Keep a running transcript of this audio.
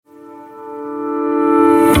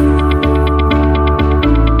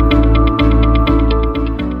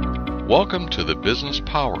Welcome to the Business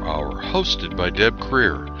Power Hour, hosted by Deb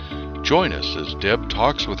Creer. Join us as Deb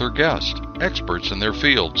talks with her guests, experts in their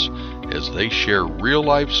fields, as they share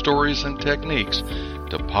real-life stories and techniques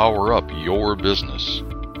to power up your business.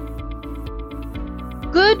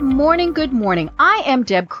 Good morning, good morning. I am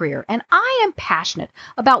Deb Creer, and I am passionate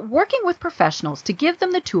about working with professionals to give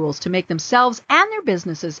them the tools to make themselves and their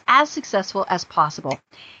businesses as successful as possible.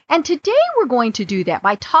 And today we're going to do that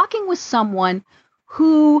by talking with someone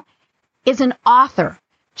who is an author.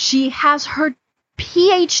 She has her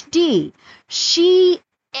PhD. She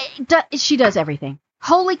does everything.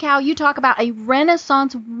 Holy cow, you talk about a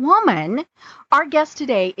Renaissance woman. Our guest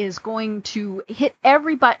today is going to hit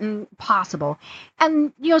every button possible.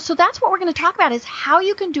 And, so that's what we're going to talk about is how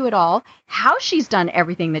you can do it all, how she's done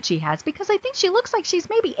everything that she has, because I think she looks like she's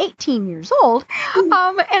maybe 18 years old.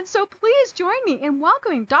 And so please join me in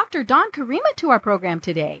welcoming Dr. Dawn Karima to our program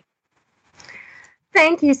today.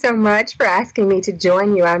 Thank you so much for asking me to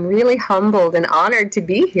join you. I'm really humbled and honored to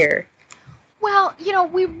be here. Well,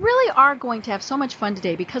 we really are going to have so much fun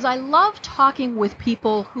today because I love talking with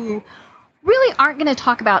people who really aren't going to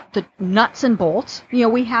talk about the nuts and bolts.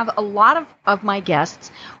 We have a lot of my guests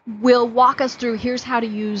will walk us through, here's how to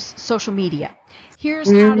use social media. Here's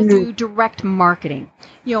how to do direct marketing.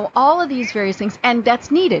 All of these various things. And that's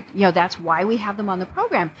needed. That's why we have them on the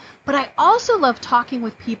program. But I also love talking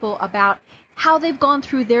with people about how they've gone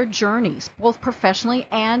through their journeys, both professionally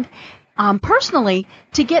and personally,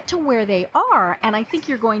 to get to where they are. And I think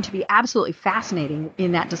you're going to be absolutely fascinating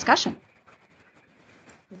in that discussion.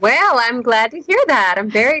 Well, I'm glad to hear that.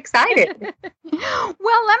 I'm very excited.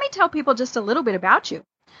 Well, let me tell people just a little bit about you.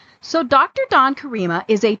 So Dr. Dawn Karima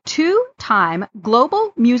is a 2-time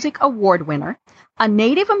Global Music Award winner, a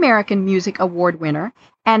Native American Music Award winner,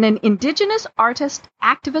 and an Indigenous Artist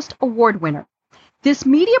Activist Award winner. This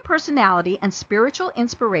media personality and spiritual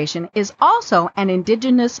inspiration is also an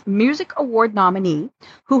Indigenous Music Award nominee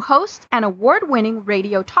who hosts an award-winning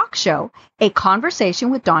radio talk show, A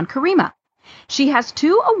Conversation with Dawn Karima. She has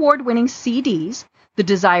 2 award-winning CDs, The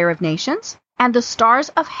Desire of Nations and The Stars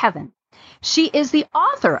of Heaven. She is the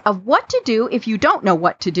author of What to Do If You Don't Know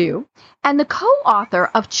What to Do and the co-author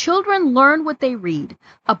of Children Learn What They Read,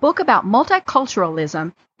 a book about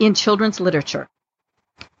multiculturalism in children's literature.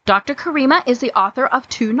 Dr. Karima is the author of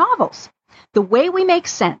 2 novels, The Way We Make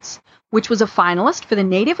Sense, which was a finalist for the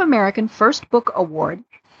Native American First Book Award,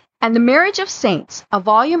 and The Marriage of Saints, a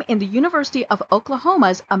volume in the University of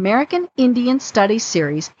Oklahoma's American Indian Studies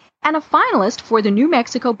series, and a finalist for the New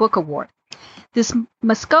Mexico Book Award. This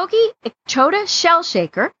Muskogee Echota shell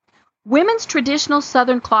shaker, women's traditional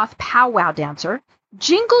Southern cloth powwow dancer,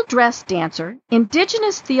 jingle dress dancer,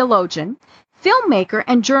 indigenous theologian, filmmaker,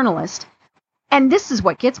 and journalist. And this is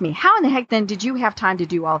what gets me. How in the heck then did you have time to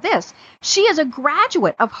do all this? She is a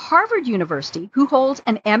graduate of Harvard University who holds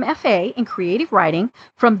an MFA in creative writing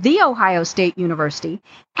from The Ohio State University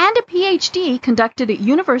and a PhD conducted at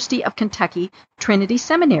University of Kentucky Trinity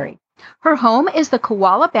Seminary. Her home is the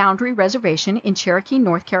Koala Boundary Reservation in Cherokee,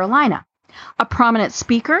 North Carolina. A prominent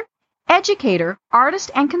speaker, educator, artist,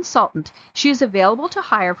 and consultant, she is available to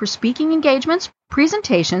hire for speaking engagements,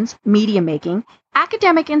 presentations, media making,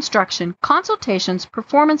 academic instruction, consultations,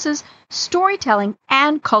 performances, storytelling,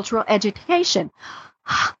 and cultural education.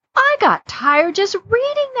 I got tired just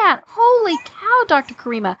reading that. Holy cow, Dr.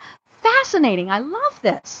 Karima. Fascinating. I love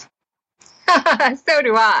this. So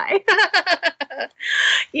do I.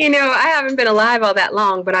 I haven't been alive all that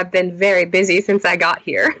long, but I've been very busy since I got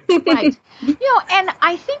here. Right. And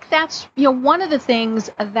I think that's, one of the things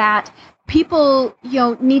that people,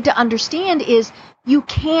 need to understand is you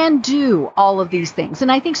can do all of these things.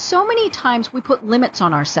 And I think so many times we put limits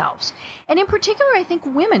on ourselves. And in particular, I think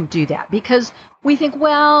women do that because we think,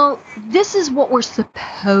 well, this is what we're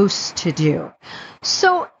supposed to do.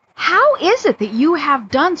 So how is it that you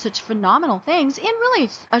have done such phenomenal things in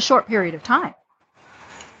really a short period of time?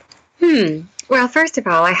 Well, first of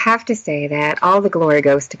all, I have to say that all the glory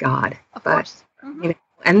goes to God. Of course.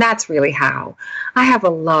 And that's really how. I have a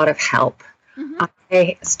lot of help.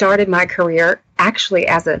 I started my career actually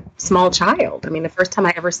as a small child. I mean, the first time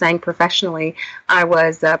I ever sang professionally, I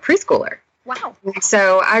was a preschooler. Wow.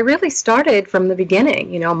 So I really started from the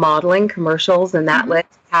beginning, modeling commercials, and that led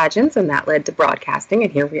to pageants, and that led to broadcasting,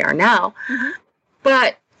 and here we are now.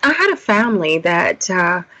 But I had a family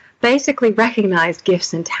that basically recognized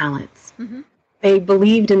gifts and talents. They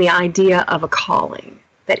believed in the idea of a calling,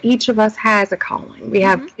 that each of us has a calling. We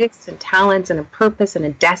have gifts and talents and a purpose and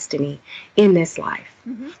a destiny in this life.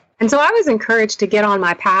 And so I was encouraged to get on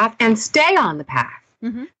my path and stay on the path.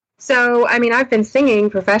 So, I mean, I've been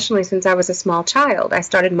singing professionally since I was a small child. I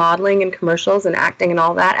started modeling and commercials and acting and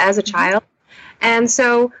all that as a child. And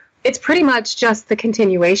so it's pretty much just the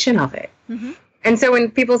continuation of it. Mm-hmm. And so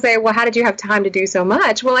when people say, well, how did you have time to do so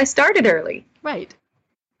much? Well, I started early. Right.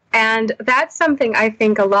 And that's something I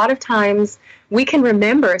think a lot of times we can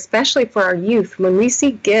remember, especially for our youth, when we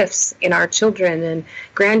see gifts in our children and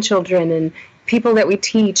grandchildren and people that we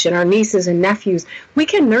teach and our nieces and nephews, we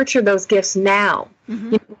can nurture those gifts now.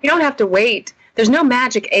 Mm-hmm. You know, we don't have to wait. There's no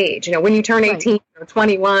magic age. You know, when you turn 18 or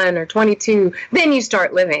 21 or 22, then you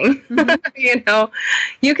start living. Mm-hmm. You know,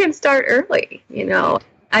 you can start early, you know.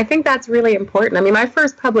 I think that's really important. I mean, my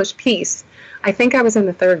first published piece, I think I was in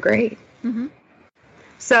the 3rd grade. Mm-hmm.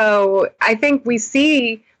 So I think we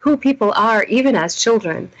see who people are even as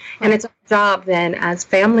children. And it's our job then as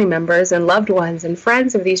family members and loved ones and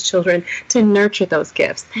friends of these children to nurture those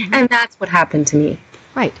gifts. Mm-hmm. And that's what happened to me.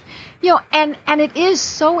 Right. You know, and it is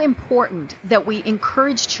so important that we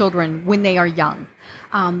encourage children when they are young.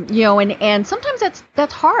 You know, and sometimes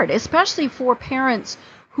that's hard, especially for parents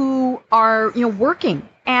who are, you know, working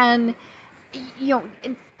and, you know,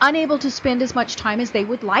 unable to spend as much time as they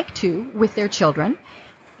would like to with their children.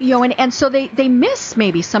 You know, and so they miss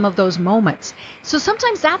maybe some of those moments. So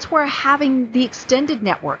sometimes that's where having the extended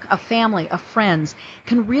network of family, of friends,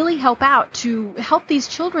 can really help out to help these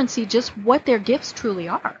children see just what their gifts truly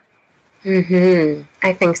are. Mm-hmm.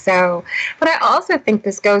 I think so. But I also think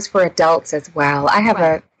this goes for adults as well. I have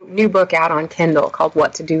a new book out on Kindle called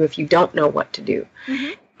What to Do If You Don't Know What to Do.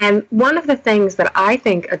 Mm-hmm. And one of the things that I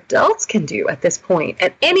think adults can do at this point,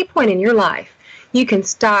 at any point in your life, you can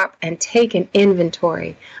stop and take an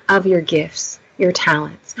inventory of your gifts, your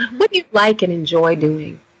talents. Mm-hmm. What do you like and enjoy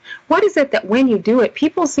doing? What is it that when you do it,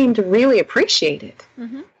 people seem to really appreciate it?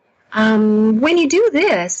 Mm-hmm. When you do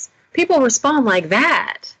this, people respond like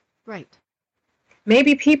that. Right.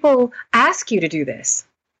 Maybe people ask you to do this.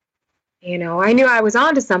 You know, I knew I was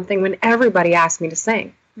onto something when everybody asked me to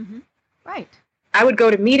sing. Mm-hmm. Right. I would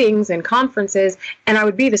go to meetings and conferences, and I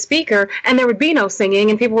would be the speaker, and there would be no singing,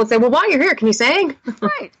 and people would say, well, while you're here, can you sing?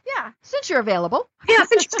 Right, yeah, since you're available. Yeah,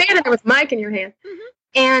 since you're standing there with a mic in your hand. Mm-hmm.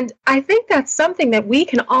 And I think that's something that we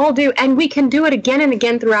can all do, and we can do it again and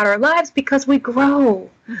again throughout our lives because we grow.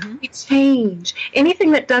 Mm-hmm. We change.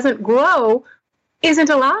 Anything that doesn't grow isn't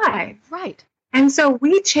alive. Right. And so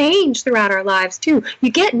we change throughout our lives, too.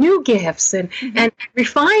 You get new gifts and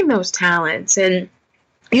refine those talents, and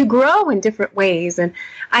you grow in different ways. And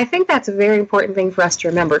I think that's a very important thing for us to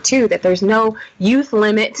remember, too, that there's no youth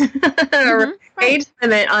limit or age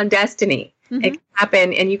limit on destiny. Mm-hmm. It can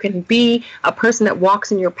happen, and you can be a person that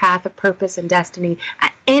walks in your path of purpose and destiny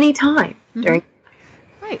at any time during.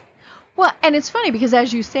 Right. Well, and it's funny because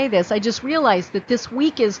as you say this, I just realized that this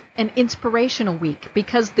week is an inspirational week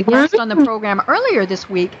because the guest on the program earlier this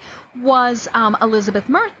week was Elizabeth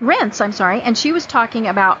Rentz, and she was talking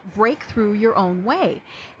about break through your own way.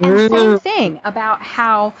 And same thing about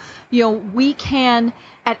how, you know, we can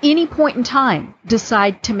at any point in time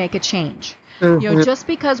decide to make a change. You know, just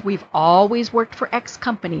because we've always worked for X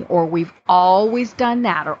company or we've always done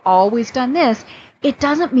that or always done this, it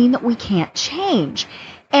doesn't mean that we can't change.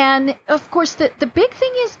 And of course, the big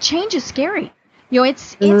thing is change is scary. You know,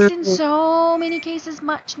 it's in so many cases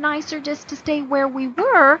much nicer just to stay where we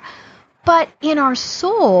were. But in our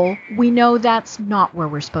soul, we know that's not where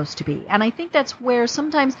we're supposed to be. And I think that's where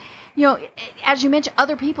sometimes, you know, as you mentioned,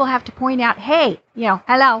 other people have to point out, hey, you know,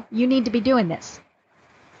 hello, you need to be doing this.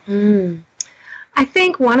 I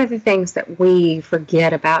think one of the things that we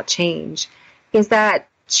forget about change is that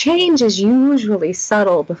change is usually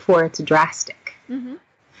subtle before it's drastic. Mm-hmm.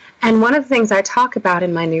 And one of the things I talk about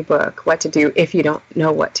in my new book, What to Do If You Don't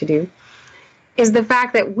Know What to Do, is the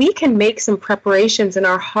fact that we can make some preparations in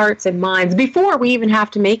our hearts and minds before we even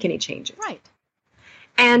have to make any changes. Right.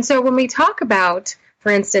 And so when we talk about,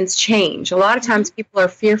 for instance, change, a lot of times people are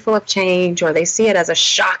fearful of change or they see it as a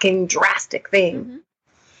shocking, drastic thing. Mm-hmm.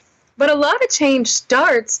 But a lot of change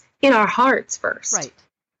starts in our hearts first. Right.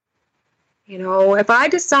 You know, if I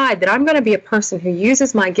decide that I'm going to be a person who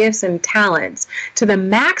uses my gifts and talents to the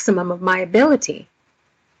maximum of my ability,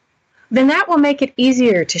 then that will make it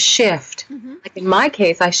easier to shift. Mm-hmm. Like in my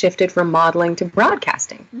case, I shifted from modeling to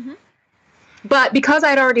broadcasting. Mm-hmm. But because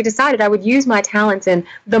I'd already decided I would use my talents in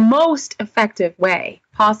the most effective way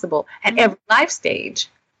possible at every life stage,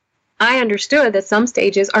 I understood that some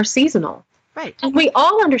stages are seasonal. Right. And we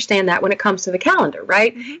all understand that when it comes to the calendar,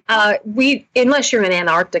 right? Mm-hmm. Unless you're in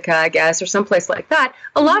Antarctica, I guess, or someplace like that,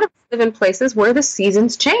 a lot of us live in places where the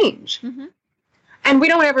seasons change. Mm-hmm. And we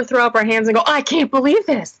don't ever throw up our hands and go, oh, I can't believe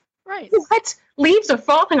this. Right. What? Leaves are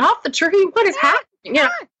falling off the tree? What is happening? You know,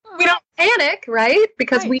 we don't panic, right?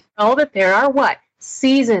 Because we know that there are what?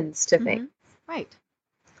 Seasons to things. Right.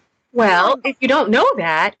 Well, if you don't know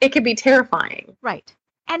that, it can be terrifying. Right.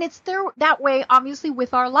 And it's there that way, obviously,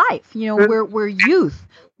 with our life. We're youth,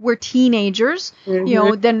 we're teenagers.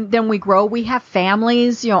 Then we grow, we have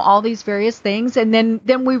families. All these various things, and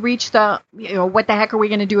then we reach the what the heck are we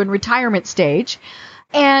going to do in retirement stage,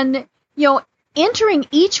 and entering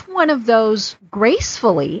each one of those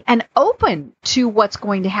gracefully and open to what's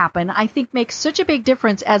going to happen, I think makes such a big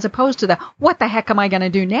difference as opposed to the what the heck am I going to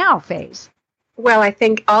do now phase. Well, I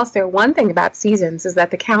think also one thing about seasons is that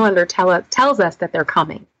the calendar tells us that they're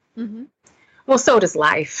coming. Well, so does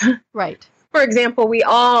life. Right. For example, we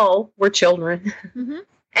all were children,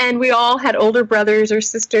 and we all had older brothers or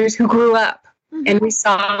sisters who grew up, and we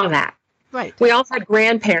saw that. Right. We all had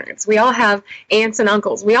grandparents. We all have aunts and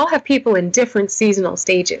uncles. We all have people in different seasonal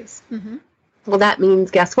stages. Well, that means,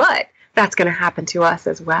 guess what? That's going to happen to us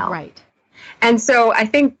as well. Right. And so I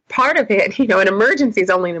think part of it, an emergency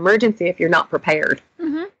is only an emergency if you're not prepared.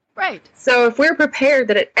 Right. So if we're prepared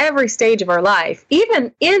that at every stage of our life,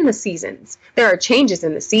 even in the seasons, there are changes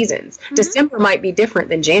in the seasons. December might be different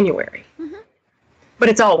than January, but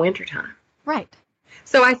it's all wintertime. Right.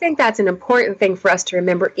 So I think that's an important thing for us to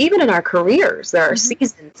remember. Even in our careers, there are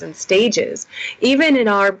seasons and stages. Even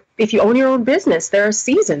if you own your own business, there are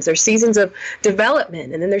seasons. There's seasons of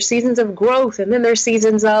development, and then there's seasons of growth, and then there's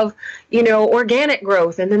seasons of, organic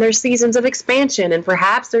growth, and then there's seasons of expansion, and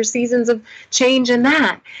perhaps there's seasons of change in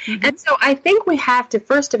that. And so I think we have to,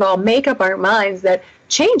 first of all, make up our minds that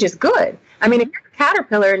change is good. I mean, if you're a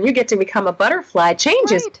caterpillar and you get to become a butterfly,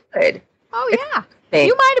 change is good. Oh, yeah.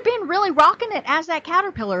 You might have been really rocking it as that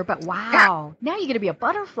caterpillar, but wow, now you're going to be a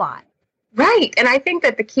butterfly. Right. And I think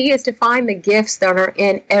that the key is to find the gifts that are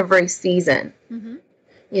in every season.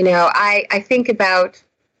 I think about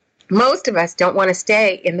most of us don't want to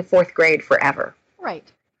stay in the fourth grade forever. Right.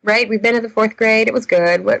 Right? We've been in the fourth grade. It was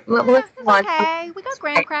good. Let's okay. We got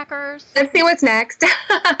graham crackers. Let's see what's next.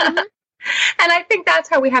 And I think that's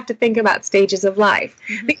how we have to think about stages of life.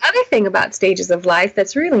 The other thing about stages of life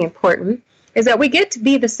that's really important is that we get to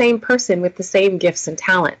be the same person with the same gifts and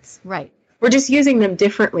talents. Right. We're just using them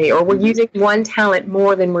differently, or we're using one talent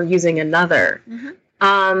more than we're using another.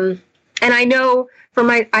 And I know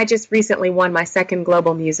I just recently won my second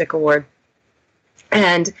Global Music Award.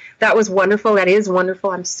 And that was wonderful. That is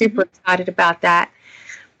wonderful. I'm super excited about that.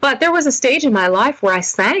 But there was a stage in my life where I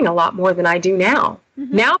sang a lot more than I do now.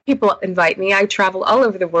 Now people invite me. I travel all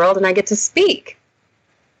over the world, and I get to speak.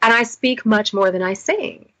 And I speak much more than I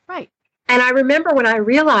sing. Right. And I remember when I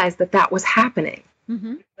realized that was happening,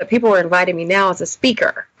 that people were inviting me now as a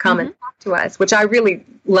speaker, come and talk to us, which I really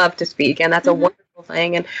love to speak, and that's a wonderful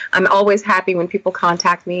thing. And I'm always happy when people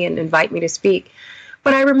contact me and invite me to speak.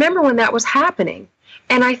 But I remember when that was happening,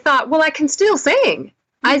 and I thought, well, I can still sing.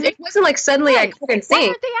 It wasn't like suddenly I couldn't sing. Why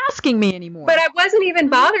aren't they asking me anymore? But I wasn't even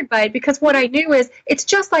bothered by it, because what I knew is it's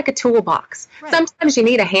just like a toolbox. Right. Sometimes you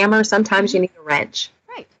need a hammer, sometimes you need a wrench.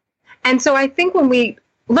 Right. And so I think when we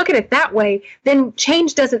look at it that way, then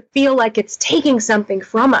change doesn't feel like it's taking something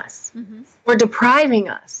from us or depriving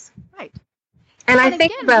us. Right. And I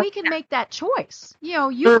think again, we can make that choice.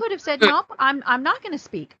 You could have said, nope, I'm not going to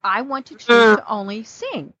speak. I want to choose to only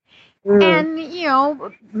sing. And,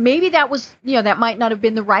 maybe that was, that might not have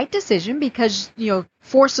been the right decision because,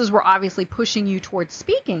 forces were obviously pushing you towards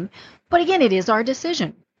speaking. But again, it is our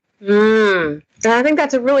decision. And I think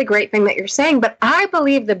that's a really great thing that you're saying. But I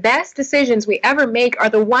believe the best decisions we ever make are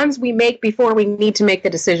the ones we make before we need to make the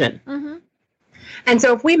decision. And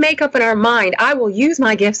so if we make up in our mind, I will use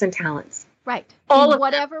my gifts and talents. Right. In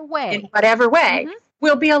whatever way.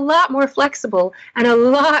 We'll be a lot more flexible and a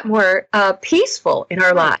lot more peaceful in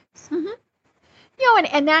our lives.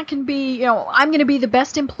 And that can be, I'm going to be the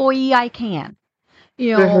best employee I can.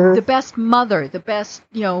 The best mother, the best,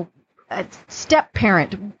 a step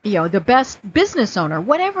parent, the best business owner,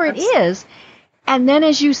 whatever it is. And then,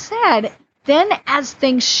 as you said, then as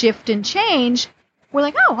things shift and change, we're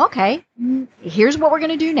like, oh, okay, here's what we're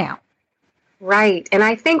going to do now. Right. And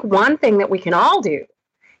I think one thing that we can all do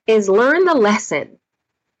is learn the lesson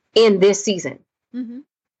in this season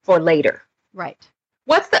for later. Right.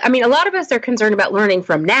 A lot of us are concerned about learning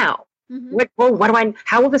from now.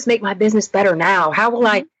 How will this make my business better now? How will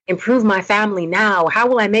I improve my family now? How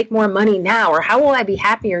will I make more money now? Or how will I be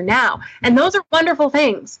happier now? And those are wonderful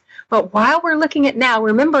things. But while we're looking at now,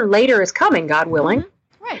 remember later is coming, God willing.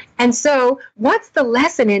 Right. And so what's the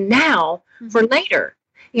lesson in now for later?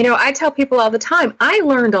 I tell people all the time, I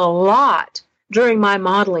learned a lot during my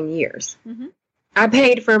modeling years. I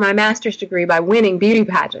paid for my master's degree by winning beauty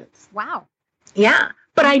pageants. Wow. Yeah.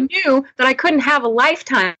 But I knew that I couldn't have a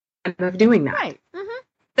lifetime of doing that. Right. Mm-hmm.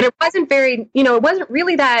 But it wasn't very, it wasn't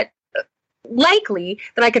really that likely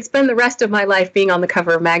that I could spend the rest of my life being on the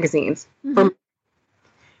cover of magazines. Mm-hmm.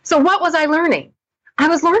 So what was I learning? I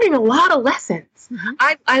was learning a lot of lessons.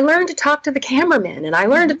 Mm-hmm. I learned to talk to the cameramen, and I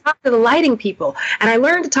learned to talk to the lighting people, and I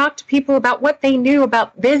learned to talk to people about what they knew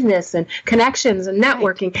about business and connections and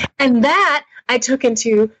networking. Right. And that I took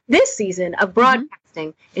into this season of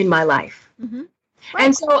broadcasting in my life. Mm-hmm. Right.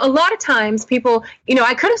 And so a lot of times people,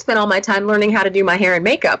 I could have spent all my time learning how to do my hair and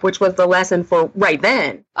makeup, which was the lesson for right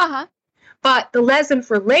then. Uh-huh. But the lesson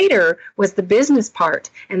for later was the business part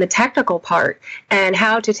and the technical part and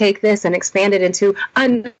how to take this and expand it into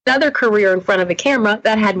another career in front of the camera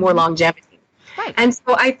that had more longevity. Right. And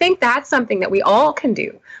so I think that's something that we all can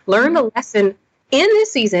do. Learn the lesson in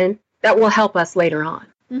this season that will help us later on.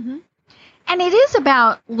 Mm-hmm. And it is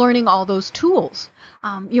about learning all those tools.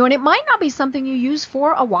 And it might not be something you use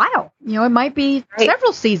for a while. It might be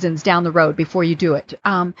several seasons down the road before you do it.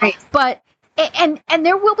 But And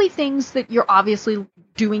there will be things that you're obviously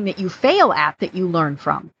doing that you fail at that you learn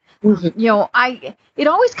from. Mm-hmm. It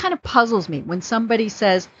always kind of puzzles me when somebody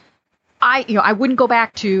says, I wouldn't go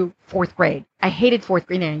back to fourth grade. I hated fourth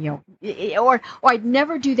grade, or I'd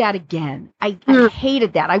never do that again. I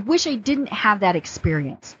hated that. I wish I didn't have that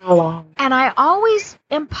experience. Oh. And I always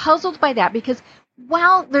am puzzled by that because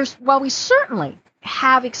while we certainly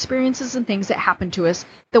have experiences and things that happen to us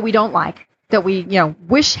that we don't like, that we,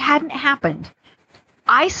 wish hadn't happened,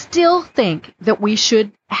 I still think that we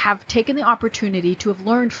should have taken the opportunity to have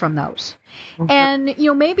learned from those. Mm-hmm. And,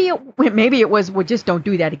 maybe it was, well, just don't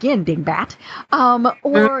do that again, dingbat.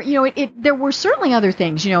 Or, there were certainly other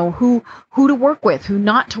things, who to work with, who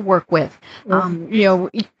not to work with. An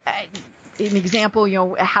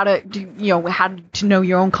example, how to know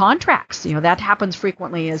your own contracts. That happens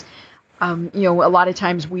frequently as, a lot of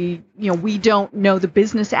times we don't know the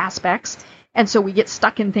business aspects. And so we get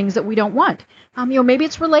stuck in things that we don't want. Maybe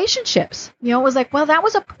it's relationships. It was like, well, that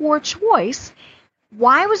was a poor choice.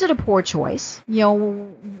 Why was it a poor choice?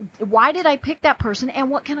 Why did I pick that person?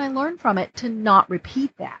 And what can I learn from it to not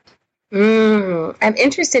repeat that? I'm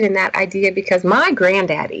interested in that idea because my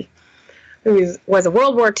granddaddy, who was a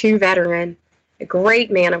World War II veteran, a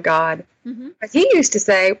great man of God, he used to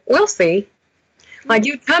say, we'll see. Like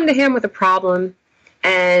you'd come to him with a problem,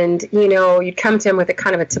 and, you'd come to him with a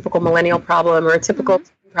kind of a typical millennial problem or a typical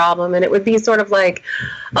problem, and it would be sort of like,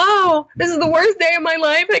 oh, this is the worst day of my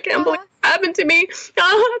life. I can't believe it happened to me.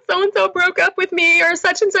 Oh, so-and-so broke up with me, or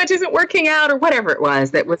such and such isn't working out, or whatever it was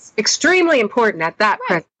that was extremely important at that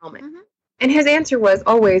present moment. Mm-hmm. And his answer was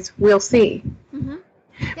always, we'll see. Mm-hmm.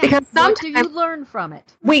 Yeah. Because sometimes, what do you learn from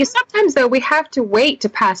it? Sometimes, though, we have to wait to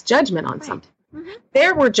pass judgment on something. Mm-hmm.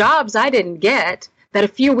 There were jobs I didn't get that a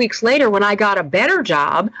few weeks later, when I got a better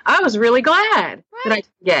job, I was really glad that I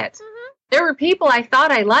didn't get. Mm-hmm. There were people I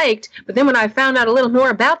thought I liked, but then when I found out a little more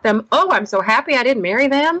about them, I'm so happy I didn't marry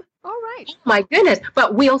them. All right. Oh, my goodness.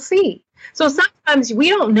 But we'll see. So sometimes we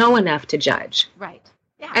don't know enough to judge. Right.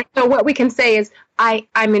 Yeah. And so what we can say is, I'm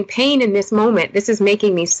in pain in this moment. This is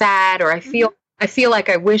making me sad, or I feel like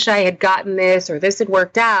I wish I had gotten this, or this had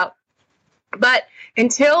worked out. But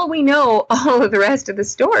until we know all of the rest of the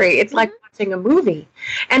story, it's like watching a movie.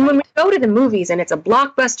 And when we go to the movies and it's a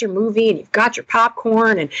blockbuster movie and you've got your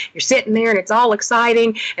popcorn and you're sitting there and it's all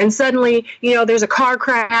exciting, and suddenly, there's a car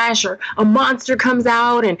crash or a monster comes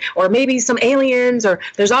out, or maybe some aliens, or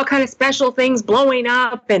there's all kind of special things blowing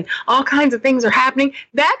up and all kinds of things are happening.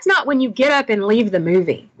 That's not when you get up and leave the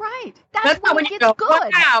movie. Right. That's not when you go, good.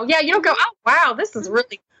 Wow. Yeah, you don't go, oh, wow, this is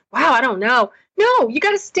really, wow, I don't know. No, you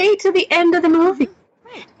got to stay to the end of the movie.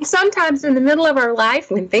 Sometimes in the middle of our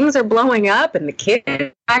life, when things are blowing up and the kids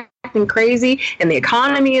are acting crazy and the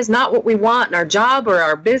economy is not what we want and our job or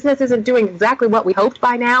our business isn't doing exactly what we hoped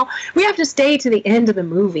by now, we have to stay to the end of the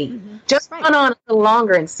movie. Mm-hmm. Just run on a little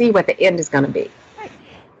longer and see what the end is going to be. Right.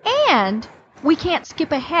 And we can't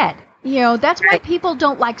skip ahead. That's why people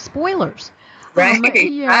don't like spoilers. Right.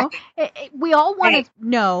 We all want to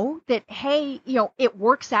know that, hey, it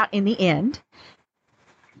works out in the end.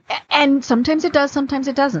 And sometimes it does, sometimes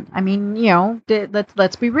it doesn't. I mean,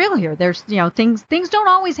 let's be real here. There's, things don't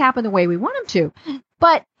always happen the way we want them to.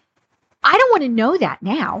 But I don't want to know that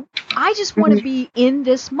now. I just want to be in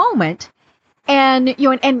this moment. And,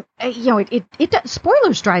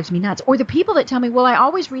 spoilers drives me nuts. Or the people that tell me, well, I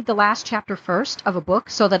always read the last chapter first of a book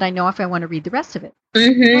so that I know if I want to read the rest of it.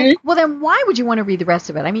 Mm-hmm. Like, well, then why would you want to read the rest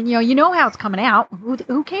of it? I mean, you know how it's coming out.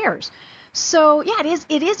 Who cares? So, yeah,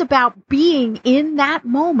 it is about being in that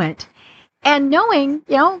moment and knowing,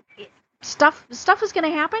 stuff is going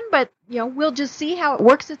to happen, but, we'll just see how it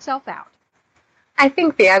works itself out. I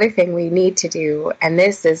think the other thing we need to do, and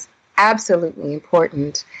this is absolutely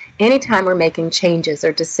important, anytime we're making changes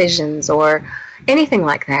or decisions or anything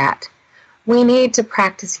like that, we need to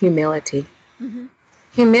practice humility. Mm-hmm.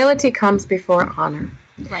 Humility comes before honor.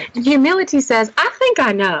 Right. And humility says, I think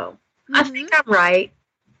I know. Mm-hmm. I think I'm right,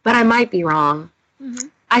 but I might be wrong. Mm-hmm.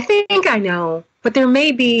 I think I know, but there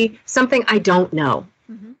may be something I don't know.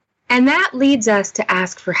 Mm-hmm. And that leads us to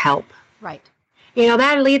ask for help. Right.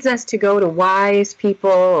 That leads us to go to wise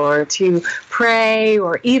people or to pray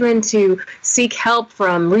or even to seek help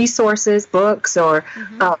from resources, books, or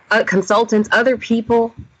consultants, other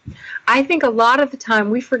people. I think a lot of the time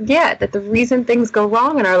we forget that the reason things go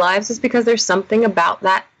wrong in our lives is because there's something about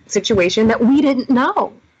that situation that we didn't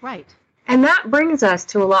know. Right. And that brings us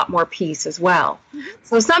to a lot more peace as well. Mm-hmm.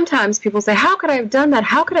 So sometimes people say, how could I have done that?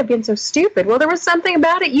 How could I have been so stupid? Well, there was something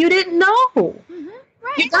about it you didn't know. Mm-hmm.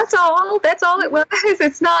 Right. That's all it was.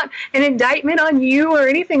 It's not an indictment on you or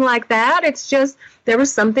anything like that. It's just there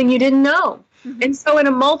was something you didn't know. Mm-hmm. And so in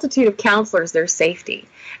a multitude of counselors, there's safety.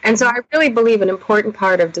 And so I really believe an important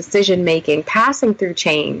part of decision making, passing through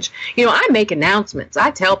change. I make announcements.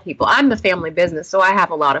 I tell people I'm the family business, so I have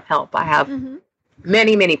a lot of help. I have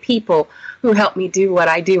many, many people who help me do what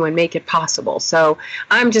I do and make it possible. So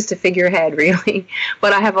I'm just a figurehead, really.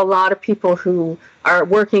 But I have a lot of people who are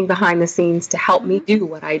working behind the scenes to help me do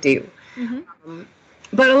what I do. Mm-hmm.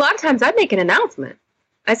 But a lot of times I make an announcement.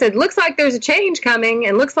 I said, looks like there's a change coming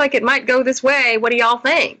and looks like it might go this way. What do y'all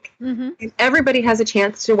think? Mm-hmm. And everybody has a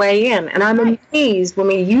chance to weigh in. And I'm amazed when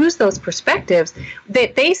we use those perspectives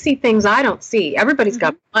that they see things I don't see. Everybody's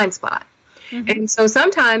got a blind spot. Mm-hmm. And so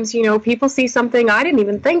sometimes, people see something I didn't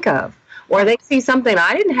even think of, or they see something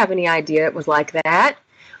I didn't have any idea it was like that,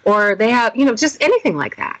 or they have, just anything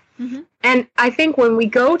like that. Mm-hmm. And I think when we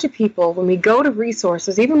go to people, when we go to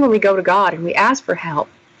resources, even when we go to God and we ask for help,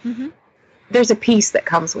 there's a peace that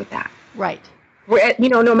comes with that. Right.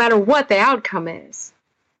 No matter what the outcome is,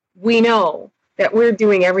 we know that we're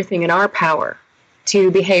doing everything in our power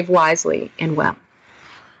to behave wisely and well.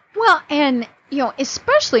 Well, and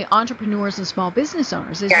especially entrepreneurs and small business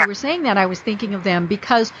owners. As you were saying that, I was thinking of them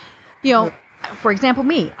because, for example,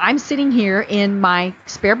 me, I'm sitting here in my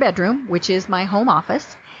spare bedroom, which is my home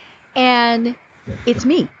office, and it's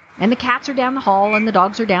me. And the cats are down the hall and the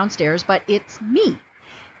dogs are downstairs, but it's me.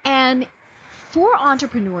 And for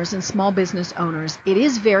entrepreneurs and small business owners, it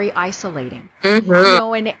is very isolating.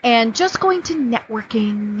 Mm-hmm. And just going to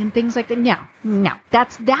networking and things like that. No,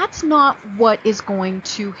 that's not what is going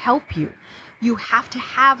to help you. You have to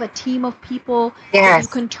have a team of people that you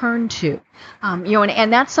can turn to.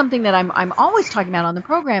 And that's something that I'm always talking about on the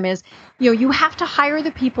program is, you have to hire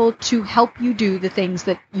the people to help you do the things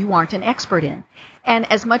that you aren't an expert in. And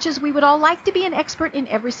as much as we would all like to be an expert in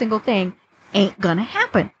every single thing, ain't gonna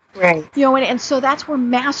happen. Right. And so that's where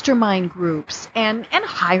mastermind groups and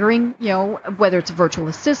hiring, whether it's a virtual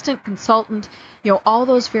assistant, consultant, all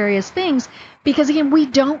those various things, because again, we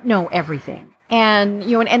don't know everything. And,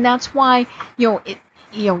 and that's why,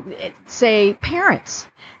 say parents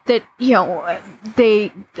that,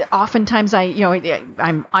 they oftentimes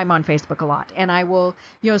I'm on Facebook a lot and I will,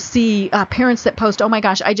 see parents that post, oh my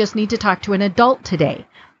gosh, I just need to talk to an adult today.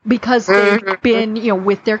 Because they've been,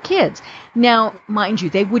 with their kids. Now, mind you,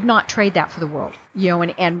 they would not trade that for the world,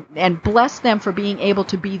 and bless them for being able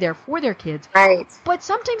to be there for their kids. Right. But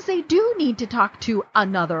sometimes they do need to talk to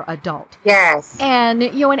another adult. Yes. And,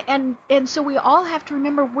 and so we all have to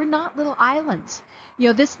remember we're not little islands.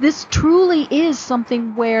 This truly is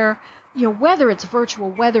something where, whether it's virtual,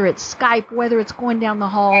 whether it's Skype, whether it's going down the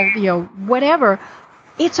hall, whatever,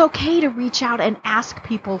 it's okay to reach out and ask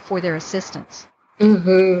people for their assistance.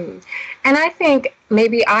 Mm-hmm. And I think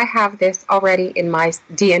maybe I have this already in my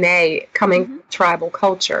DNA coming from tribal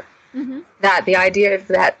culture, that the idea of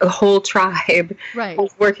that the whole tribe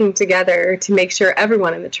is working together to make sure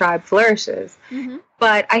everyone in the tribe flourishes. Mm-hmm.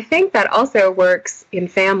 But I think that also works in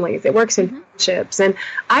families. It works in friendships. And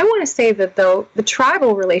I want to say that, though, the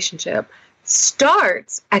tribal relationship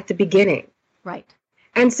starts at the beginning. Right.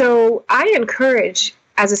 And so I encourage,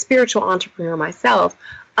 as a spiritual entrepreneur myself,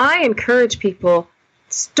 I encourage people,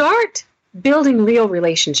 start building real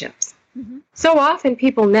relationships. Mm-hmm. So often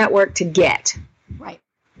people network to get. Right.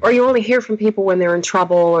 Or you only hear from people when they're in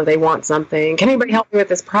trouble or they want something. Can anybody help me with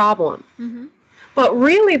this problem? Mm-hmm. But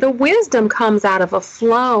really, the wisdom comes out of a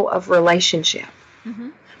flow of relationship. Mm-hmm.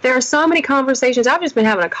 There are so many conversations. I've just been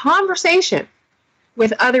having a conversation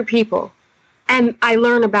with other people, and I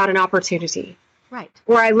learn about an opportunity. Right.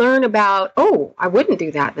 Or I learn about, oh, I wouldn't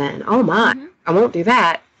do that then. Oh, my, I won't do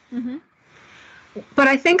that. Mm-hmm. But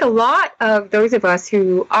I think a lot of those of us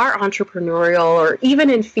who are entrepreneurial, or even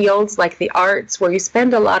in fields like the arts where you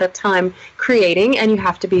spend a lot of time creating and you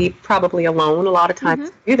have to be probably alone a lot of times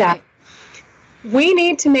to do that, we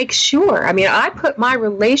need to make sure. I mean, I put my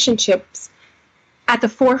relationships at the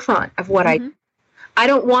forefront of what I do. I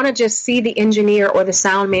don't want to just see the engineer or the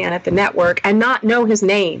sound man at the network and not know his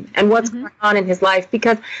name and what's going on in his life,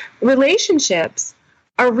 because relationships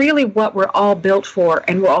are really what we're all built for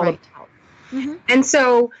and we're all about. And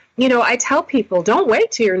so, you know, I tell people, don't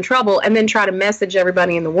wait till you're in trouble and then try to message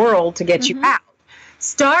everybody in the world to get you out.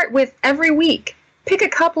 Start with every week. Pick a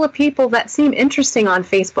couple of people that seem interesting on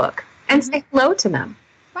Facebook and say hello to them.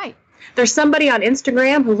 Right. There's somebody on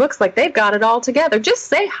Instagram who looks like they've got it all together. Just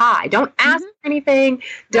say hi. Don't ask for anything.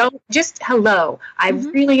 Don't, just hello. I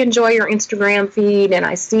really enjoy your Instagram feed, and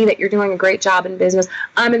I see that you're doing a great job in business.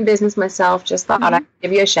 I'm in business myself. Just thought I'd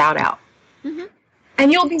give you a shout out.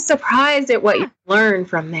 And you'll be surprised at what you learn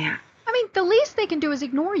from that. I mean, the least they can do is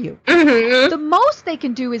ignore you. The most they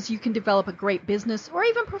can do is you can develop a great business or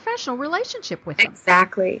even professional relationship with them.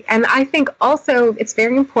 Exactly. And I think also it's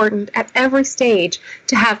very important at every stage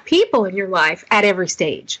to have people in your life at every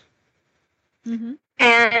stage.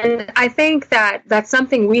 And I think that that's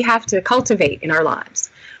something we have to cultivate in our lives.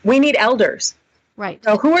 We need elders. Right.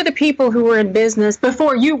 So who are the people who were in business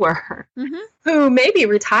before you were, who may be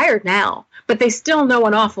retired now, but they still know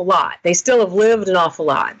an awful lot. They still have lived an awful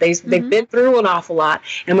lot. They've been through an awful lot.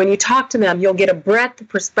 And when you talk to them, you'll get a breadth of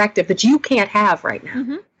perspective that you can't have right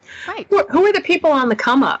now. Right. Who are the people on the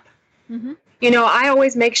come up? You know, I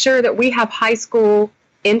always make sure that we have high school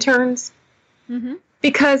interns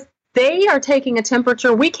because they are taking a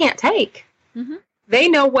temperature we can't take. They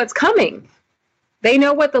know what's coming. They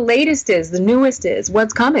know what the latest is, the newest is,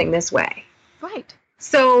 what's coming this way. Right.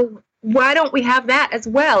 So why don't we have that as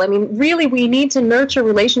well? I mean, really, we need to nurture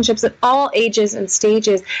relationships at all ages and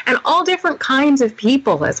stages and all different kinds of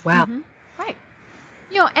people as well. Right.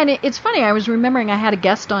 You know, and it's funny. I was remembering I had a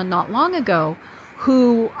guest on not long ago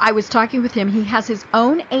who I was talking with him. He has his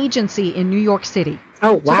own agency in New York City.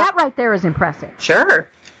 Oh, wow. So that right there is impressive. Sure.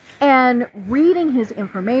 And reading his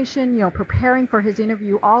information, you know, preparing for his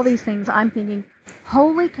interview, all these things, I'm thinking,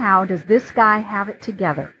 holy cow, does this guy have it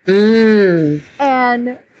together?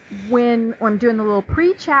 And when I'm doing the little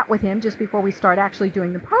pre-chat with him, just before we start actually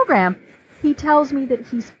doing the program, he tells me that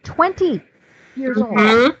he's 20 years old.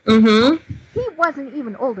 He wasn't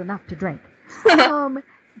even old enough to drink.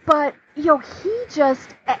 But, you know,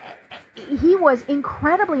 he was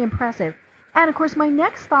incredibly impressive. And, of course, my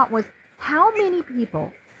next thought was, how many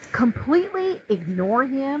people completely ignore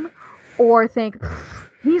him or think,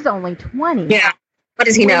 he's only 20. Yeah. What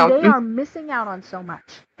does he know? They are missing out on so much.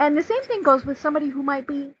 And the same thing goes with somebody who might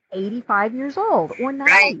be 85 years old or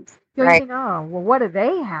 90. Right. You think, oh, well, what do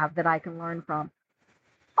they have that I can learn from?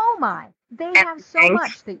 Oh, my. They have so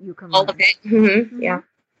much that you can learn. All of it. Yeah.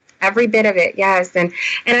 Every bit of it, yes. And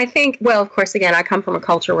I think, well, of course, again, I come from a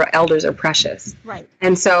culture where elders are precious. Right.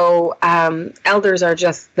 And so elders are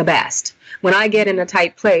just the best. When I get in a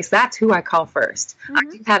tight place, that's who I call first. I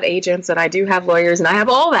do have agents and I do have lawyers and I have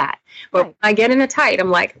all that. But when I get in a tight,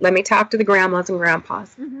 I'm like, let me talk to the grandmas and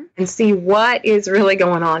grandpas and see what is really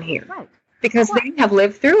going on here. Right. Because they have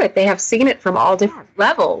lived through it. They have seen it from all different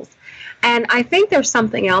levels. And I think there's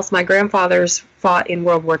something else. My grandfathers fought in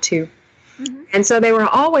World War II. And so they were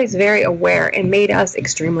always very aware and made us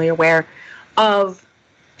extremely aware of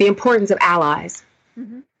the importance of allies.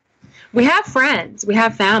 We have friends, we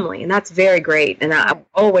have family, and that's very great. And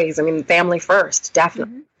family first,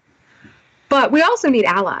 definitely. But we also need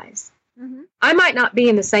allies. I might not be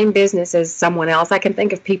in the same business as someone else. I can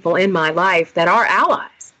think of people in my life that are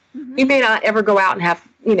allies. We may not ever go out and have,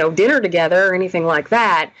 dinner together or anything like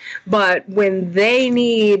that. But when they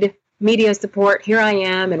need media support, here I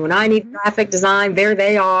am. And when I need graphic design, there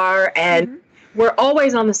they are. And we're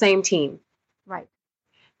always on the same team. Right.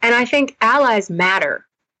 And I think allies matter.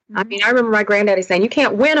 I mean, I remember my granddaddy saying, you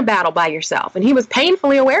can't win a battle by yourself. And he was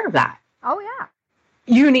painfully aware of that. Oh, yeah.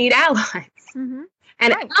 You need allies.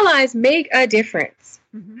 And allies make a difference.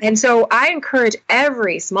 And so I encourage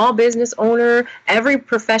every small business owner, every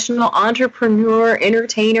professional entrepreneur,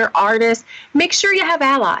 entertainer, artist, make sure you have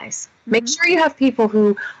allies. Make sure you have people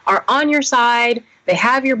who are on your side. They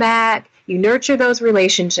have your back. You nurture those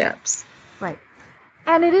relationships. Right.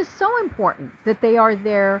 And it is so important that they are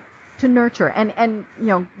there to nurture. And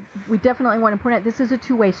we definitely want to point out this is a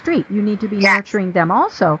two-way street. You need to be nurturing them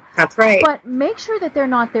also. That's right. But make sure that they're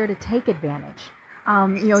not there to take advantage.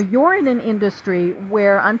 You're in an industry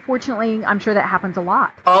where, unfortunately, I'm sure that happens a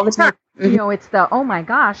lot. All the time. It's the, oh my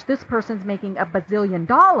gosh, this person's making $1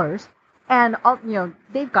 bazillion. And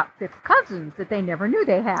they've got fifth cousins that they never knew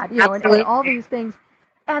they had, Absolutely. and all these things.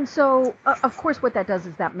 And so, of course, what that does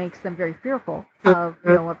is that makes them very fearful of,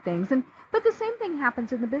 of things. But the same thing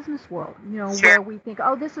happens in the business world, Sure. where we think,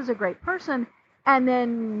 oh, this is a great person, and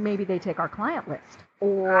then maybe they take our client list,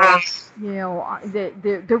 or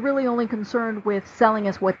they're really only concerned with selling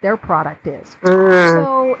us what their product is.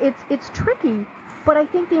 So it's tricky. But I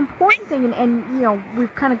think the important thing, and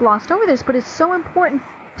we've kind of glossed over this, but it's so important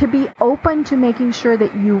to be open to making sure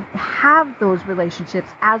that you have those relationships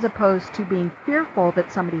as opposed to being fearful that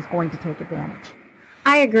somebody's going to take advantage.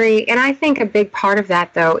 I agree. And I think a big part of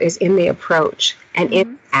that, though, is in the approach and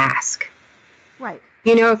in the ask. Right.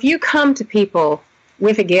 If you come to people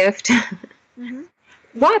with a gift,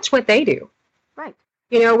 watch what they do. Right.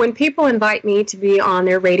 When people invite me to be on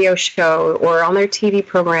their radio show or on their TV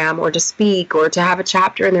program or to speak or to have a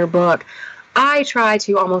chapter in their book, I try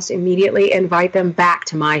to almost immediately invite them back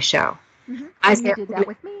to my show. You did that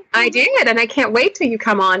with me. I did, and I can't wait till you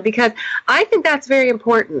come on, because I think that's very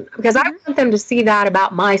important, because I want them to see that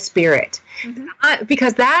about my spirit.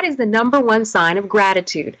 Because that is the number one sign of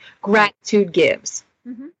gratitude. Gratitude gives.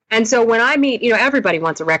 And so when I meet, everybody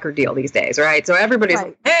wants a record deal these days, right? So everybody's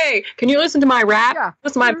like, hey, can you listen to my rap? Yeah.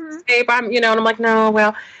 Listen to my tape? And I'm like, no,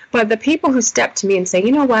 well, but the people who step to me and say,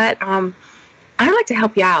 you know what, I'd like to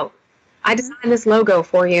help you out. I designed this logo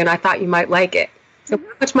for you, and I thought you might like it. So how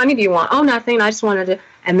much money do you want? Oh, nothing. I just wanted to.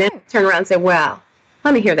 And then turn around and say, well,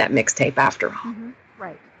 let me hear that mixtape after all.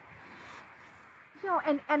 Right.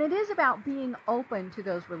 And it is about being open to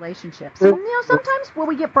those relationships. And, sometimes will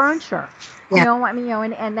we get burned? Sure. Yeah.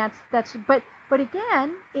 And that's, but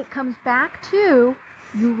again, it comes back to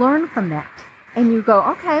you learn from that. And you go,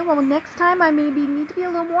 okay, well, next time I maybe need to be a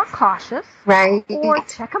little more cautious. Right. Or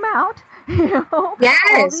check them out. Yes, all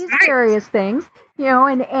these various things,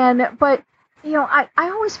 but I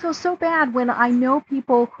always feel so bad when I know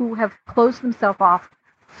people who have closed themselves off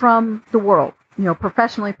from the world,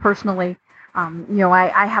 professionally, personally.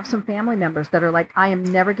 I have some family members that are like, I am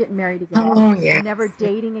never getting married again, never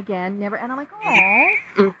dating again, never, and I'm like,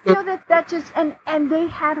 oh, that just, and they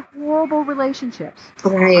had horrible relationships,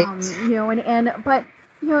 right?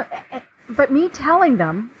 But me telling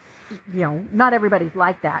them, not everybody's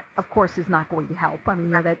like that, of course, is not going to help. I mean,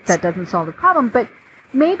 that doesn't solve the problem. But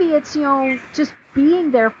maybe it's, just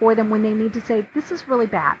being there for them when they need to say, this is really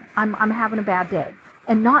bad. I'm having a bad day.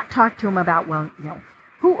 And not talk to them about,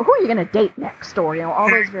 who are you going to date next? Or, all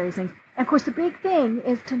those various things. And, of course, the big thing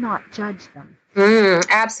is to not judge them.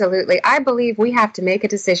 Absolutely. I believe we have to make a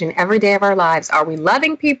decision every day of our lives. Are we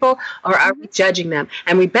loving people or are we judging them?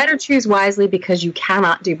 And we better choose wisely, because you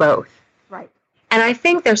cannot do both. Right. And I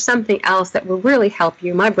think there's something else that will really help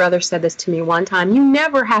you. My brother said this to me one time. You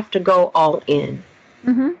never have to go all in.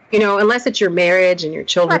 Unless it's your marriage and your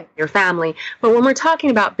children, and your family. But when we're talking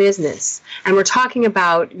about business and we're talking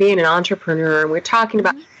about being an entrepreneur and we're talking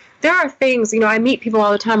about, there are things, I meet people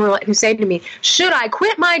all the time who say to me, should I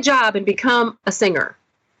quit my job and become a singer?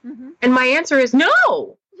 And my answer is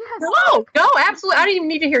no. Yes. No, absolutely. I don't even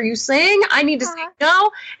need to hear you sing. I need to say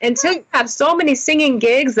no until you have so many singing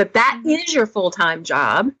gigs that is your full-time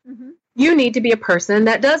job. You need to be a person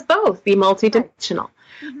that does both, be multidimensional.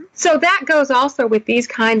 So that goes also with these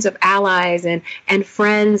kinds of allies and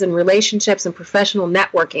friends and relationships and professional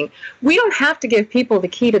networking. We don't have to give people the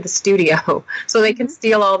key to the studio so they can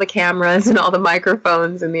steal all the cameras and all the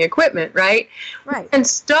microphones and the equipment, right? Right. And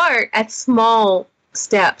start at small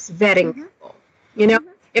steps vetting people.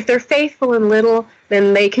 If they're faithful in little,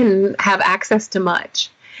 then they can have access to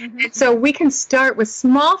much. And so we can start with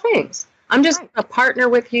small things. I'm just going to partner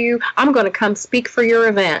with you. I'm going to come speak for your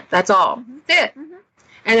event. That's all. That's it.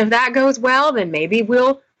 And if that goes well, then maybe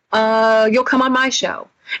you'll come on my show.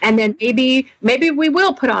 And then maybe we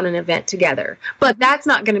will put on an event together. But that's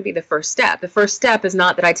not going to be the first step. The first step is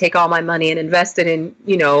not that I take all my money and invest it in,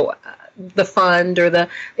 the fund or the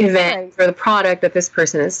event or the product that this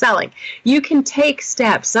person is selling. You can take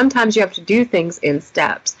steps. Sometimes you have to do things in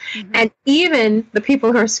steps. And even the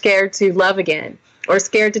people who are scared to love again or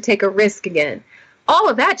scared to take a risk again, all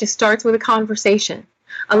of that just starts with a conversation.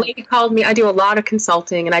 A lady called me. I do a lot of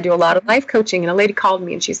consulting and I do a lot of life coaching. And a lady called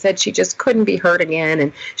me and she said she just couldn't be hurt again.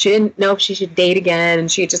 And she didn't know if she should date again.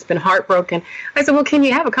 And she had just been heartbroken. I said, well, can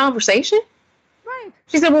you have a conversation? Right.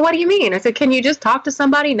 She said, well, what do you mean? I said, can you just talk to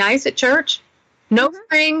somebody nice at church? No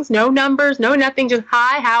strings, no numbers, no nothing. Just,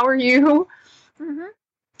 hi, how are you?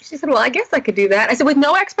 She said, well, I guess I could do that. I said, with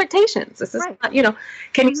no expectations. This is not,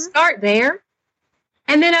 can you start there?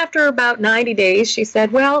 And then after about 90 days, she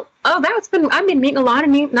said, well, I've been meeting a lot of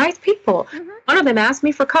nice people. One of them asked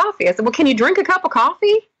me for coffee. I said, well, can you drink a cup of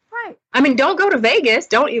coffee? Right. I mean, don't go to Vegas.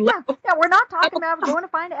 Don't elope. Yeah, we're not talking about going to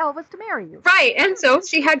find Elvis to marry you. Right. And so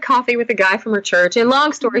she had coffee with a guy from her church. And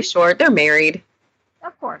long story short, they're married.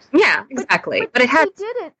 Of course. Yeah, exactly. But it had. she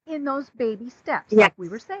did it in those baby steps, Yes. like we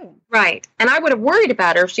were saying. Right. And I would have worried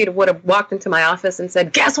about her if she would have walked into my office and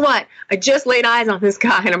said, guess what? I just laid eyes on this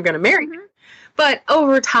guy and I'm going to marry him. But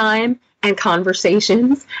over time and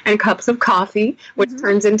conversations and cups of coffee, which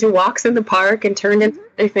turns into walks in the park and turned into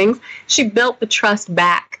other things, she built the trust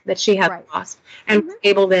back that she had lost and was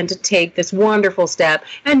able then to take this wonderful step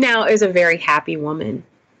and now is a very happy woman.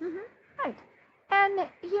 Right. And,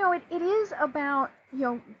 you know, it is about, you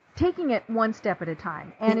know, taking it one step at a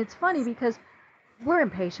time. And it's funny because we're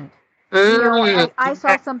impatient. You know, I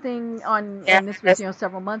saw something on, and this was, you know,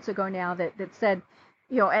 several months ago now that said,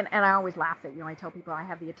 you know, and I always laugh at, you know, I tell people I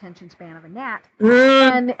have the attention span of a gnat.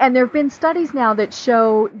 And there have been studies now that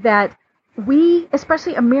show that we,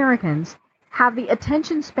 especially Americans, have the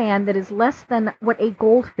attention span that is less than what a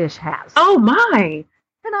goldfish has. Oh, my.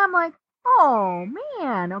 And I'm like, oh,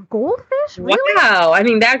 man, a goldfish? Really? Wow. I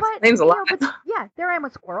mean, that explains a lot. You know, but, yeah, there I am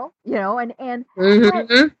with squirrel, you know, and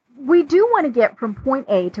but we do want to get from point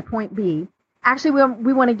A to point B. Actually,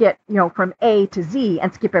 we want to get, you know, from A to Z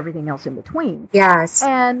and skip everything else in between. Yes.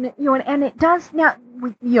 And, you know, and it does, now,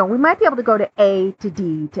 we might be able to go to A to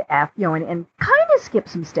D to F, you know, and kind of skip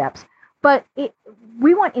some steps, but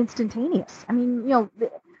we want instantaneous. I mean, you know,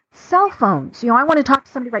 cell phones, you know, I want to talk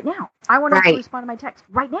to somebody right now. I want to respond to my text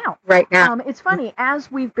right now. Right now. It's funny,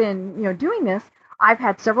 as we've been, you know, doing this, I've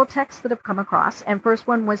had several texts that have come across, and first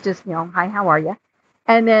one was just, you know, hi, how are you?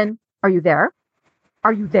 And then, are you there?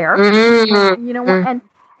 Are you there? You know, and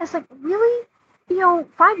it's like, really? You know,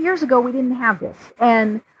 5 years ago we didn't have this,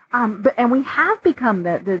 and we have become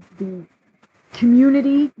the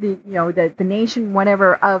community, the nation,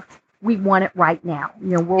 whatever, of we want it right now.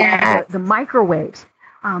 You know, we're the microwaves.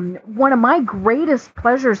 One of my greatest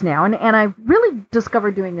pleasures now, and I've really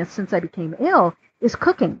discovered doing this since I became ill, is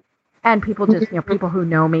cooking. And people just, you know, people who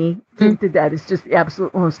know me think that is just the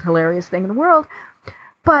absolute most hilarious thing in the world.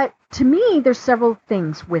 But to me, there's several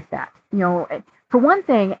things with that. You know, for one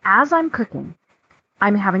thing, as I'm cooking,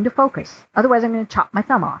 I'm having to focus. Otherwise, I'm going to chop my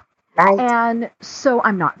thumb off. Right. And so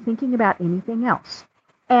I'm not thinking about anything else.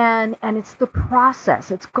 And it's the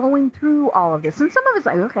process. It's going through all of this. And some of it's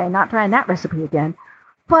like, okay, not trying that recipe again.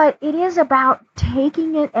 But it is about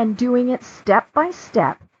taking it and doing it step by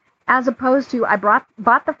step, as opposed to I bought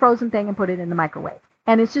the frozen thing and put it in the microwave.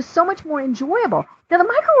 And it's just so much more enjoyable. Now, the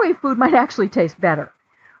microwave food might actually taste better.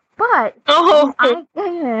 But hopefully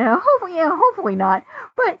not.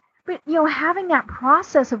 But you know, having that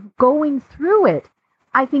process of going through it,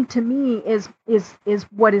 I think to me is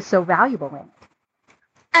what is so valuable in it.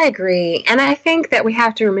 I agree, and I think that we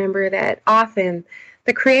have to remember that often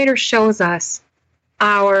the Creator shows us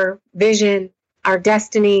our vision, our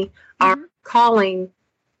destiny, our calling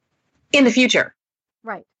in the future.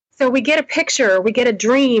 Right. So we get a picture, or we get a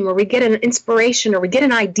dream, or we get an inspiration, or we get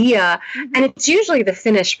an idea, and it's usually the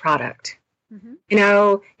finished product. You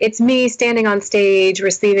know, it's me standing on stage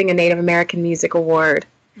receiving a Native American Music Award.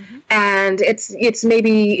 And it's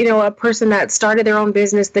maybe, you know, a person that started their own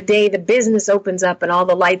business the day the business opens up and all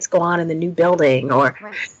the lights go on in the new building, or,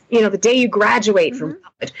 you know, the day you graduate from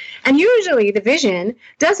college. And usually the vision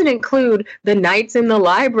doesn't include the nights in the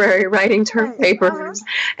library writing term papers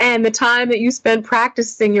and the time that you spent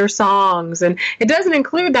practicing your songs. And it doesn't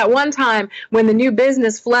include that one time when the new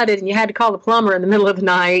business flooded and you had to call the plumber in the middle of the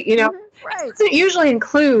night. You know, it doesn't usually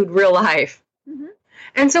include real life.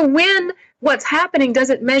 And so when what's happening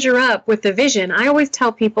doesn't measure up with the vision, I always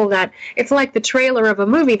tell people that it's like the trailer of a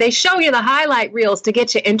movie. They show you the highlight reels to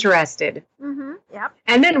get you interested. Yep.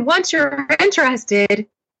 And then once you're interested,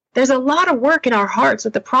 there's a lot of work in our hearts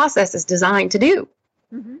that the process is designed to do.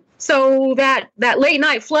 So that late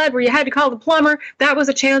night flood where you had to call the plumber, that was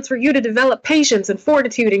a chance for you to develop patience and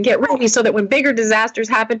fortitude and get ready so that when bigger disasters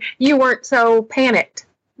happen, you weren't so panicked.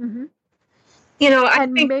 You know, I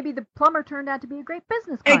think maybe the plumber turned out to be a great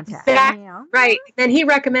business contact. Exactly. You know? Right. Then he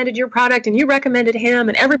recommended your product and you recommended him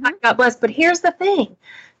and everybody got blessed. But here's the thing.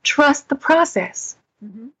 Trust the process.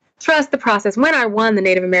 Trust the process. When I won the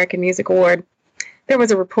Native American Music Award, there was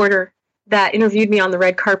a reporter that interviewed me on the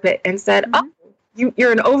red carpet and said, oh,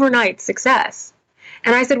 you're an overnight success.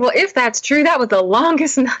 And I said, well, if that's true, that was the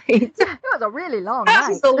longest night. It was a really long night. That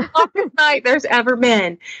was the longest night there's ever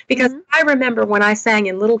been. Because I remember when I sang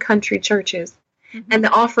in little country churches, and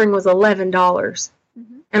the offering was $11.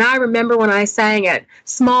 And I remember when I sang at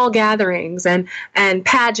small gatherings and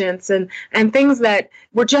pageants and things that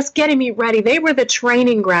were just getting me ready. They were the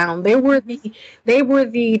training ground. They were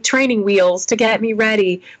the training wheels to get me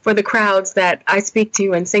ready for the crowds that I speak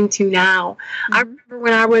to and sing to now. I remember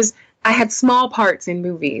when I had small parts in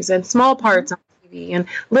movies and small parts on TV and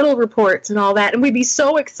little reports and all that. And we'd be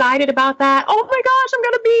so excited about that. Oh my gosh, I'm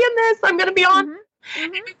going to be in this. I'm going to be on.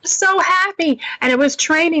 And I was so happy. And it was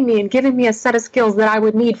training me and giving me a set of skills that I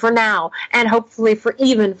would need for now and hopefully for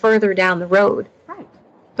even further down the road. Right.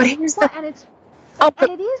 But here's and it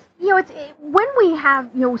is, when we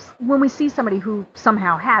have, when we see somebody who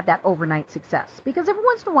somehow had that overnight success, because every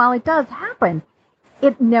once in a while it does happen,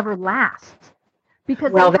 it never lasts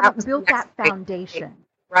because they haven't built that foundation.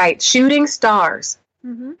 Right. Shooting stars.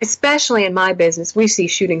 Especially in my business, we see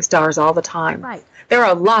shooting stars all the time. Right. There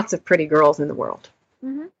are lots of pretty girls in the world.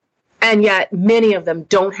 And yet many of them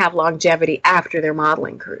don't have longevity after their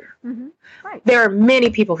modeling career. Right. There are many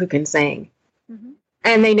people who can sing.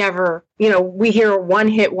 And they never, we hear a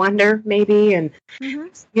one-hit wonder maybe, and, and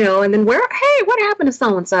then hey, what happened to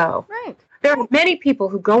so-and-so? Right. There are many people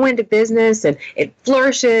who go into business and it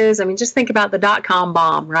flourishes. I mean, just think about the dot-com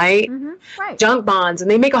bomb, right? Right. Junk bonds, and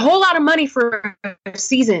they make a whole lot of money for a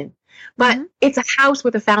season. But it's a house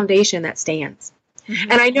with a foundation that stands.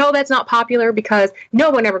 And I know that's not popular because no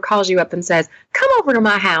one ever calls you up and says, come over to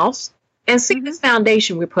my house and see this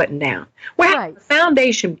foundation we're putting down. We're having a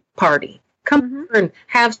foundation party. Come over and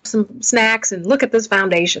have some snacks and look at this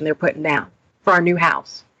foundation they're putting down for our new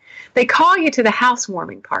house. They call you to the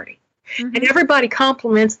housewarming party. And everybody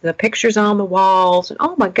compliments the pictures on the walls. And,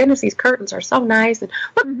 oh, my goodness, these curtains are so nice. And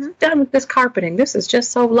look what's done with this carpeting. This is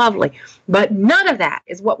just so lovely. But none of that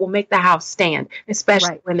is what will make the house stand,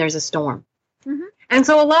 especially when there's a storm. And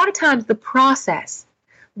so a lot of times the process,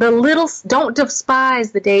 don't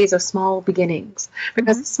despise the days of small beginnings.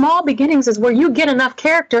 Because small beginnings is where you get enough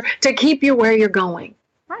character to keep you where you're going.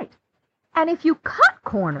 Right. And if you cut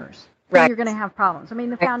corners, then you're going to have problems. I mean,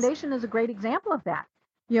 the foundation is a great example of that.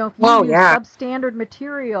 If you use substandard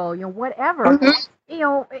material, whatever,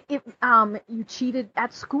 if you cheated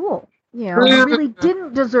at school, you really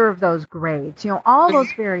didn't deserve those grades, all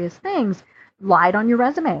those various things, lied on your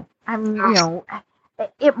resume.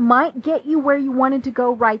 It might get you where you wanted to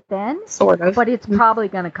go right then, sort of, but it's probably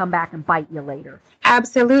going to come back and bite you later.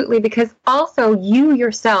 Absolutely, because also you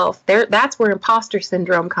yourself, that's where imposter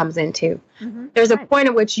syndrome comes into. There's a point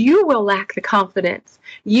at which you will lack the confidence.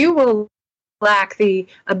 You will lack the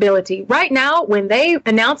ability. Right now, when they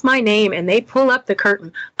announce my name and they pull up the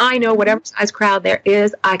curtain, I know whatever size crowd there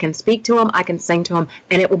is, I can speak to them, I can sing to them,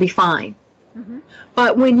 and it will be fine.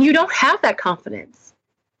 But when you don't have that confidence,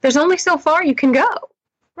 there's only so far you can go.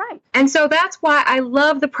 Right. And so that's why I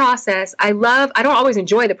love the process. I don't always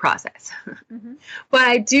enjoy the process, but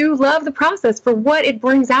I do love the process for what it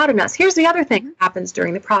brings out in us. Here's the other thing that happens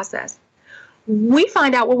during the process. We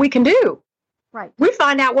find out what we can do. Right. We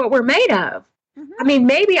find out what we're made of. I mean,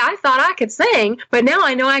 maybe I thought I could sing, but now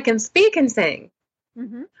I know I can speak and sing.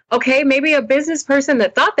 Okay, maybe a business person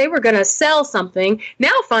that thought they were going to sell something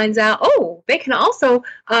now finds out, oh, they can also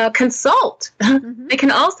consult. They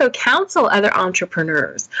can also counsel other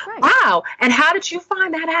entrepreneurs. Right. Wow. And how did you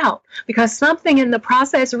find that out? Because something in the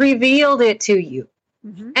process revealed it to you.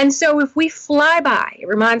 And so if we fly by, it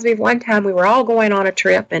reminds me of one time we were all going on a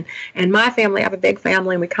trip, and my family, I have a big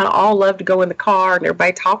family, and we kind of all love to go in the car, and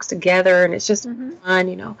everybody talks together, and it's just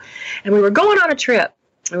fun, And we were going on a trip,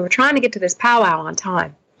 and we were trying to get to this powwow on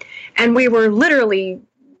time. And we were literally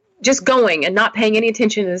just going and not paying any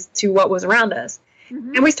attention as to what was around us.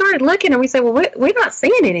 And we started looking, and we said, well, we're not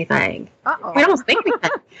seeing anything. We don't see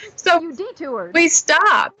anything. So you detoured. We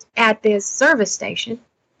stopped at this service station.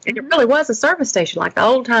 And it really was a service station, like the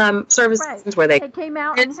old-time service stations where they came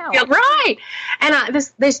out and helped. Right. And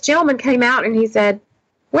this gentleman came out, and he said,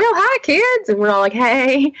 well, hi, kids. And we're all like,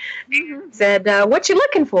 hey. He said, what you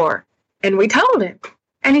looking for? And we told him.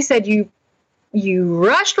 And he said, you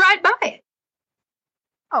rushed right by it.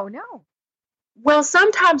 Oh, no. Well,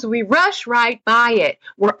 sometimes we rush right by it.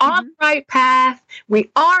 We're on the right path. We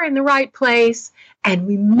are in the right place. And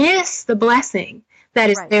we miss the blessing that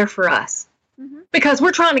is there for us. Because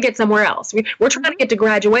we're trying to get somewhere else. We're trying to get to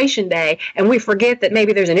graduation day, and we forget that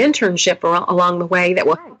maybe there's an internship along the way that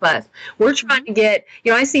will help us. We're trying to get,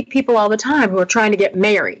 I see people all the time who are trying to get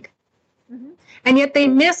married. And yet they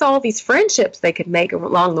miss all these friendships they could make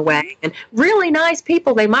along the way. And really nice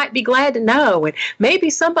people they might be glad to know. And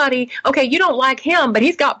maybe somebody, okay, you don't like him, but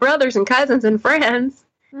he's got brothers and cousins and friends.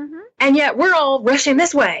 And yet we're all rushing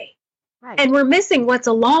this way. And we're missing what's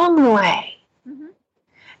along the way.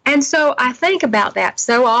 And so I think about that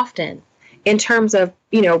so often in terms of,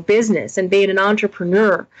 business and being an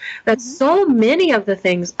entrepreneur, that so many of the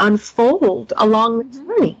things unfold along the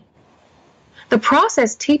journey. The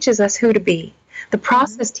process teaches us who to be. The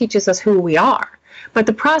process teaches us who we are. But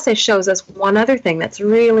the process shows us one other thing that's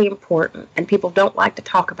really important, and people don't like to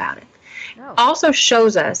talk about it. It also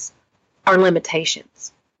shows us our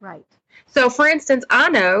limitations. Right. So, for instance, I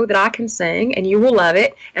know that I can sing and you will love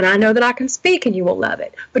it, and I know that I can speak and you will love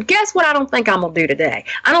it. But guess what I don't think I'm going to do today?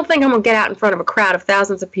 I don't think I'm going to get out in front of a crowd of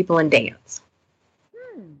thousands of people and dance.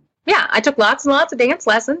 Yeah, I took lots and lots of dance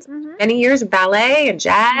lessons, many years of ballet and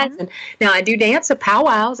jazz, and now I do dance at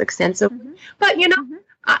powwows extensively. But,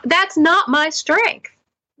 that's not my strength.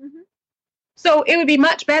 So it would be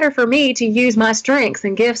much better for me to use my strengths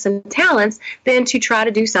and gifts and talents than to try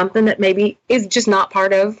to do something that maybe is just not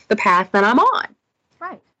part of the path that I'm on.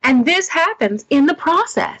 Right. And this happens in the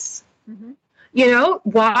process.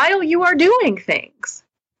 While you are doing things,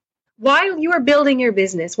 while you are building your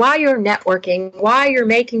business, while you're networking, while you're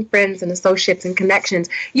making friends and associates and connections,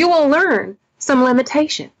 you will learn some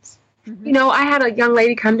limitations. I had a young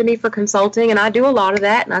lady come to me for consulting, and I do a lot of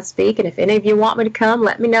that, and I speak, and if any of you want me to come,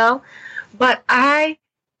 let me know. But I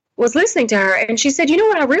was listening to her, and she said,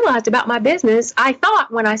 what I realized about my business? I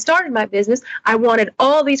thought when I started my business, I wanted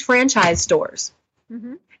all these franchise stores.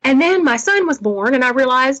 And then my son was born, and I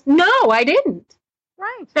realized, no, I didn't.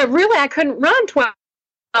 Right. That really I couldn't run 12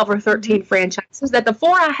 or 13 franchises, that the 4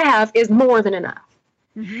 I have is more than enough.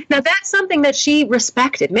 Now, that's something that she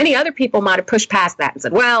respected. Many other people might have pushed past that and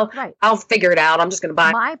said, well, I'll figure it out. I'm just going to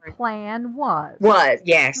buy. My plan was.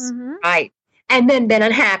 Yes, right. And then been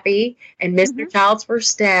unhappy and missed their child's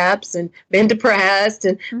first steps and been depressed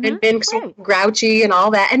and been sort of grouchy and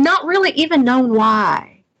all that and not really even known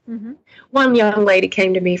why. One young lady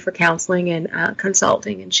came to me for counseling and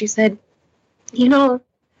consulting, and she said, I'm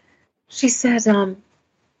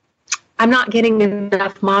not getting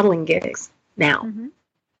enough modeling gigs now.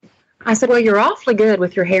 I said, well, you're awfully good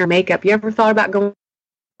with your hair and makeup. You ever thought about going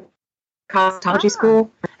to cosmetology school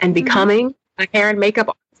and becoming a hair and makeup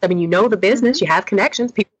artist? I mean, you know the business, you have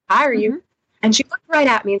connections, people hire you. And she looked right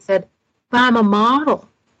at me and said, but I'm a model.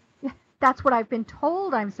 That's what I've been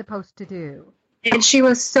told I'm supposed to do. And she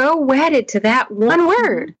was so wedded to that one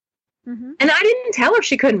word. And I didn't tell her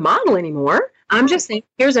she couldn't model anymore. I'm just saying,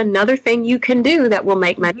 here's another thing you can do that will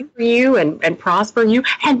make money for you and prosper you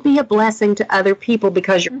and be a blessing to other people,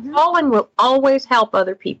 because your calling will always help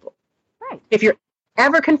other people. Right. If you're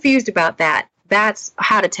ever confused about that, that's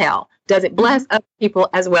how to tell. Does it bless other people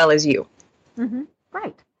as well as you?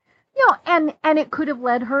 Right. And it could have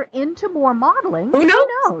led her into more modeling. Who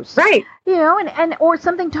knows? Right. And or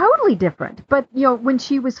something totally different. But, when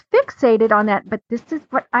she was fixated on that, but this is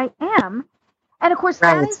what I am. And of course,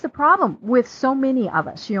 that is the problem with so many of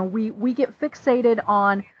us. We get fixated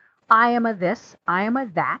on, I am a this, I am a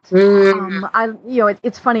that.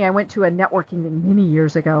 It's funny. I went to a networking thing many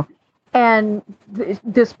years ago, and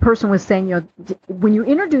this person was saying, when you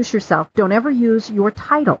introduce yourself, don't ever use your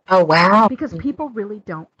title. Oh, wow. Because people really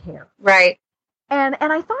don't care. Right. And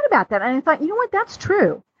I thought about that, and I thought, what, that's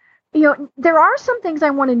true. There are some things I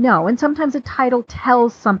want to know, and sometimes a title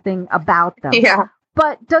tells something about them. Yeah.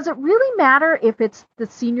 But does it really matter if it's the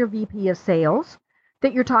senior VP of sales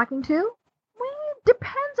that you're talking to? Well, it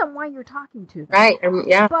depends on why you're talking to them. Right.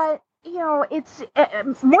 Yeah. But,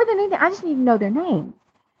 it's more than anything, I just need to know their name.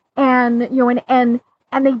 And, and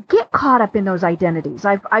they get caught up in those identities.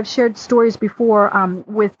 I've shared stories before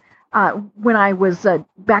with when I was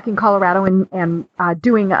back in Colorado and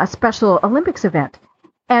doing a Special Olympics event.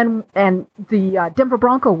 And the Denver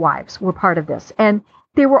Bronco wives were part of this. And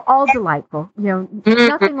they were all delightful,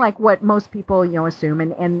 nothing like what most people, assume.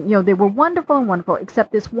 And they were wonderful,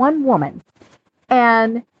 except this one woman.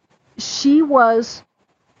 And she was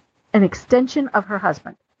an extension of her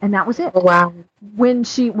husband. And that was it. Oh, wow. When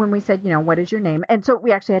we said, what is your name? And so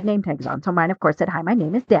we actually had name tags on. So mine, of course, said, hi, my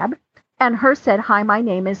name is Deb. And hers said, hi, my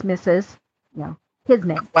name is Mrs., his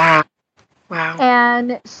name. Wow. Wow.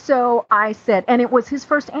 And so I said, and it was his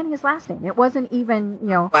first and his last name. It wasn't even,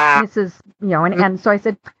 Mrs., and so I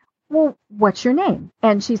said, well, what's your name?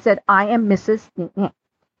 And she said, I am Mrs.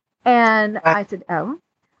 And I said, oh.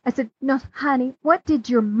 I said, no, honey, what did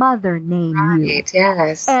your mother name you? Right,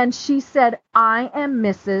 yes. And she said, I am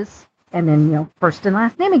Mrs., and then, first and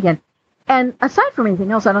last name again. And aside from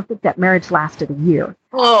anything else, I don't think that marriage lasted a year.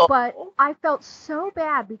 Oh. But I felt so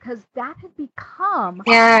bad because that had become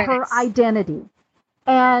her identity.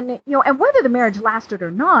 And, and whether the marriage lasted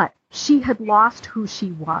or not, she had lost who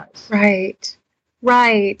she was. Right.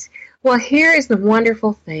 Right. Well, here is the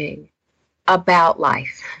wonderful thing about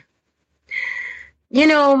life.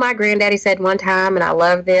 My granddaddy said one time, and I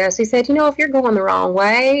love this. He said, if you're going the wrong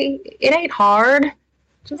way, it ain't hard.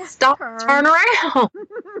 Just stop, turn around.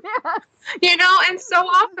 And so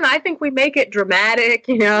often I think we make it dramatic.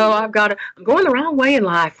 I'm going the wrong way in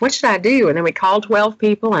life. What should I do? And then we call 12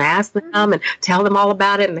 people and ask them and tell them all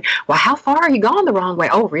about it. And well, how far are you going the wrong way?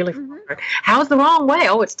 Oh, really far. How's the wrong way?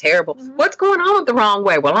 Oh, it's terrible. What's going on with the wrong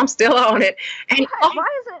way? Well, I'm still on it. And why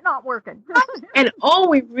is it not working? And all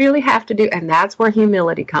we really have to do, and that's where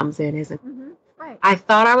humility comes in, isn't it? Right. I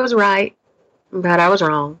thought I was right, but I was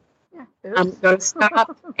wrong. I'm going to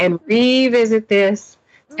stop and revisit this,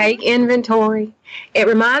 take inventory. It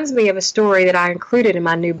reminds me of a story that I included in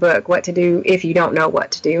my new book, What to Do If You Don't Know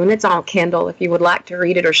What to Do, and it's on Kindle if you would like to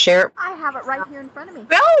read it or share it. I have it right here in front of me.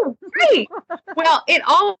 Oh, great. Well, it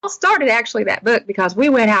all started, actually, that book, because we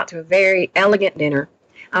went out to a very elegant dinner.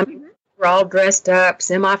 We were all dressed up,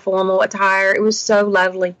 semi-formal attire. It was so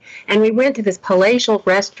lovely. And we went to this palatial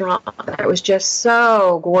restaurant that was just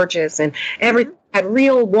so gorgeous, and everything had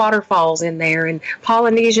real waterfalls in there and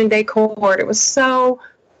Polynesian decor. It was so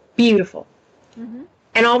beautiful.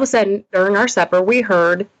 And all of a sudden, during our supper, we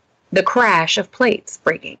heard the crash of plates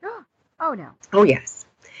breaking. Oh, no. Oh, yes.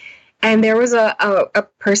 And there was a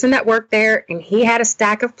person that worked there, and he had a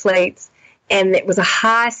stack of plates, and it was a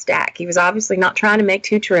high stack. He was obviously not trying to make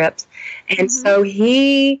 2 trips. And so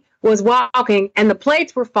he was walking, and the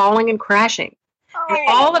plates were falling and crashing. And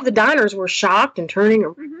all of the diners were shocked and turning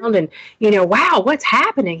around and, wow, what's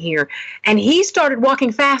happening here? And he started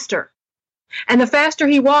walking faster. And the faster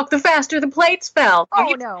he walked, the faster the plates fell.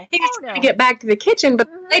 He was trying to get back to the kitchen,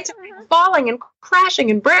 but the plates are falling and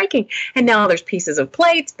crashing and breaking. And now there's pieces of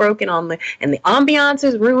plates broken and the ambiance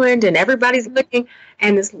is ruined, and everybody's looking.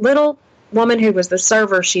 And this little woman who was the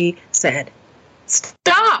server, she said,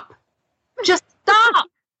 "Stop! Just stop!"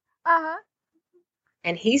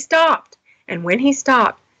 And he stopped. And when he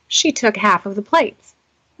stopped, she took half of the plates.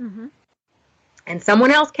 And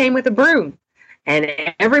someone else came with a broom. And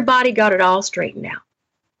everybody got it all straightened out.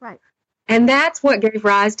 Right. And that's what gave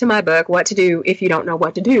rise to my book, What to Do If You Don't Know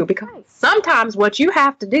What to Do. Because sometimes what you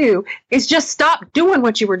have to do is just stop doing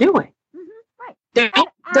what you were doing. Right. Don't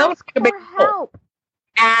ask for help.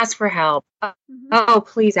 Ask for help. Oh,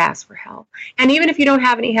 please ask for help. And even if you don't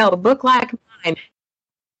have any help, a book like mine,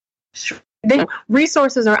 the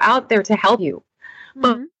resources are out there to help you.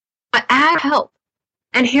 But ask help.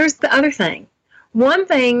 And here's the other thing. One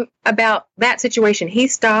thing about that situation, he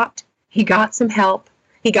stopped, he got some help,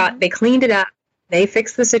 they cleaned it up, they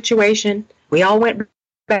fixed the situation, we all went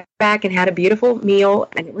back and had a beautiful meal,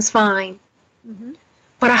 and it was fine.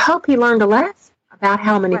 But I hope he learned a lesson about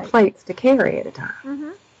how many plates to carry at a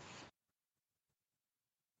time.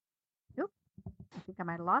 Nope. I think I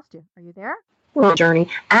might have lost you. Are you there? Well, journey.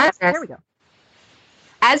 There we go.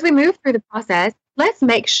 As we move through the process, let's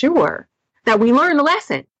make sure that we learn the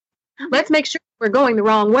lesson. Let's make sure we're going the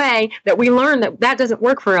wrong way, that we learn that doesn't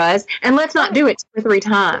work for us, and let's not do it 2 or 3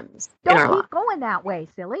 times in our life. Don't keep going that way,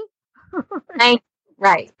 silly.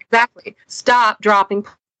 Right, exactly. Stop dropping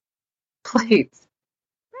plates.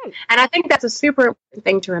 Right. And I think that's a super important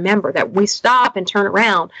thing to remember, that we stop and turn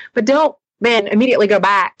around, but don't then immediately go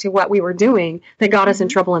back to what we were doing that got us in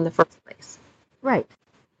trouble in the first place. Right.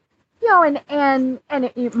 And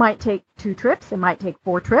it might take 2 trips, it might take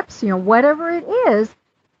 4 trips, whatever it is.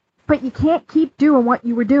 But you can't keep doing what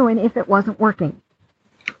you were doing if it wasn't working.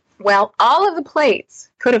 Well, all of the plates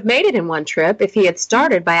could have made it in 1 trip if he had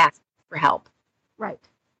started by asking for help. Right.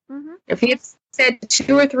 If he had said to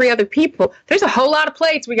 2 or 3 other people, there's a whole lot of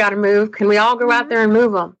plates we got to move. Can we all go out there and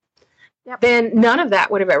move them? Yep. Then none of that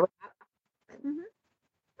would have ever happened.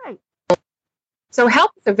 Right. So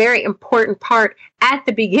help is a very important part at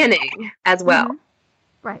the beginning as well.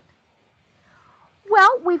 Right.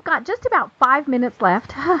 Well, we've got just about 5 minutes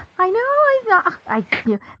left. I know.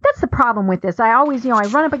 That's the problem with this. I always, I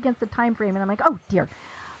run up against the time frame, and I'm like, oh dear.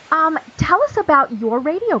 Tell us about your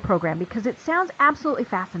radio program, because it sounds absolutely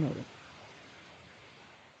fascinating.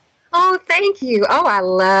 Oh, thank you. Oh, I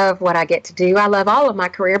love what I get to do. I love all of my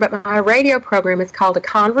career, but my radio program is called A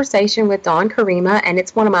Conversation with Dawn Karima, and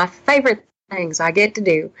it's one of my favorite things I get to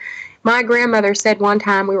do. My grandmother said one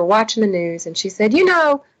time, we were watching the news, and she said,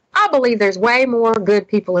 I believe there's way more good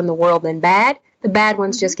people in the world than bad. The bad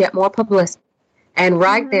ones just get more publicity. And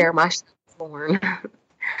right there, my show was born.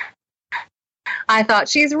 I thought,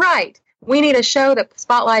 she's right. We need a show that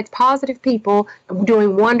spotlights positive people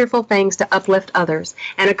doing wonderful things to uplift others.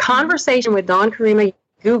 And A Conversation with Dawn Karima,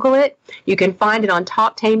 Google it. You can find it on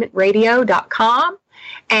talktainmentradio.com.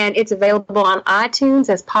 And it's available on iTunes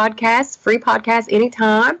as podcasts, free podcasts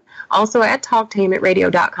anytime. Also at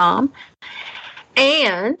talktainmentradio.com.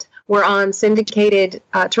 And We're on syndicated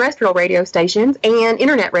terrestrial radio stations and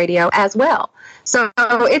internet radio as well. So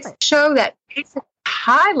it's a show that basically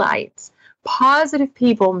highlights positive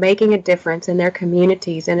people making a difference in their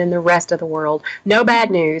communities and in the rest of the world. No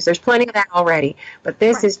bad news. There's plenty of that already. But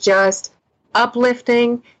this is just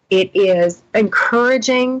uplifting. It is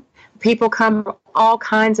encouraging. People come from all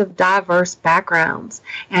kinds of diverse backgrounds,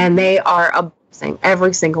 and they are a blessing,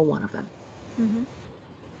 every single one of them. Mm-hmm.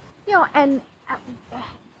 And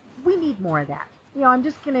we need more of that. I'm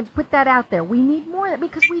just going to put that out there. We need more of that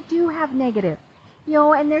because we do have negative.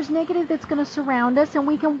 And there's negative that's going to surround us, and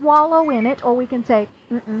we can wallow in it, or we can say,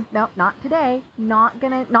 no, not today. Not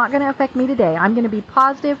gonna affect me today. I'm going to be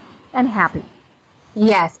positive and happy.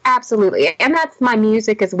 Yes, absolutely. And that's my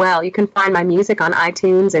music as well. You can find my music on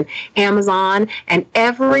iTunes and Amazon, and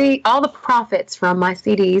all the profits from my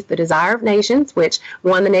CDs, The Desire of Nations, which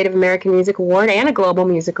won the Native American Music Award and a Global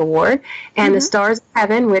Music Award, and The Stars of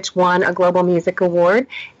Heaven, which won a Global Music Award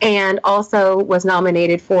and also was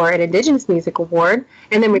nominated for an Indigenous Music Award,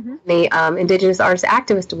 and then we won the Indigenous Artist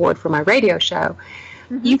Activist Award for my radio show.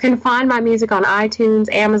 You can find my music on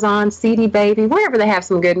iTunes, Amazon, CD Baby, wherever they have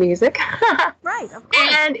some good music. Right, of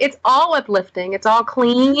course. And it's all uplifting. It's all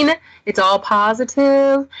clean. It's all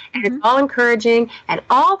positive, and it's all encouraging. And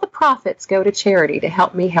all the profits go to charity to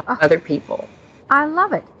help me help other people. I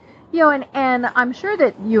love it. And I'm sure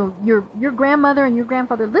that your grandmother and your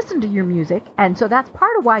grandfather listened to your music, and so that's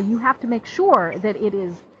part of why you have to make sure that it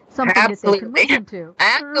is something that they can listen to.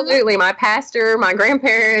 Absolutely. My pastor, my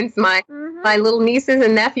grandparents, my little nieces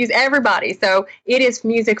and nephews, everybody. So it is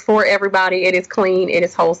music for everybody. It is clean. It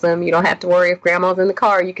is wholesome. You don't have to worry if grandma's in the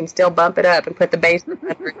car. You can still bump it up and put the bass on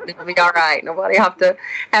it. It'll be all right. Nobody have to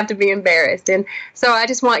be embarrassed. And so I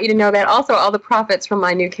just want you to know that. Also, all the profits from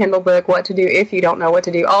my new Kindle book, What to Do If You Don't Know What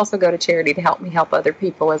to Do, also go to charity to help me help other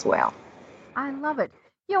people as well. I love it.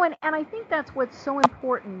 And I think that's what's so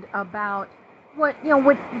important about what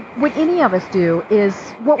any of us do is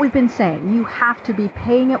what we've been saying. You have to be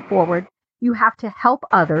paying it forward. You have to help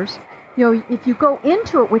others. If you go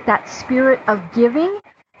into it with that spirit of giving,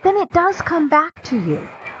 then it does come back to you.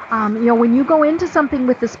 When you go into something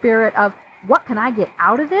with the spirit of what can I get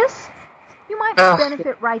out of this, you might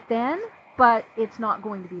benefit right then, but it's not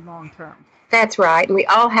going to be long term. That's right. And we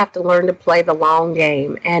all have to learn to play the long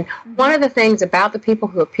game. And one of the things about the people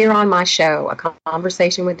who appear on my show, A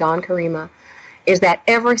Conversation with Dawn Karima, is that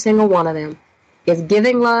every single one of them is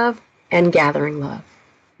giving love and gathering love.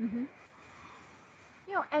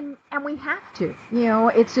 And we have to.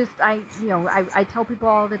 It's just I tell people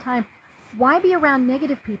all the time, why be around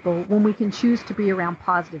negative people when we can choose to be around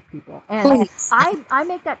positive people? And I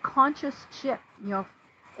make that conscious shift.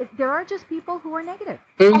 There are just people who are negative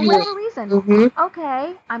for whatever reason.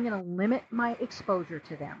 Okay, I'm going to limit my exposure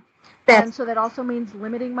to them. And so that also means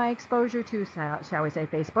limiting my exposure to, shall we say,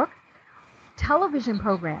 Facebook, television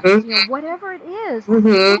programs, whatever it is.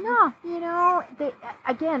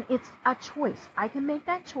 Again, it's a choice. I can make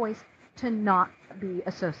that choice to not be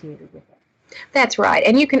associated with it. That's right.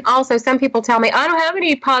 And you can also, some people tell me, I don't have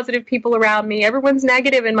any positive people around me. Everyone's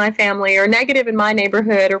negative in my family or negative in my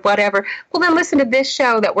neighborhood or whatever. Well, then listen to this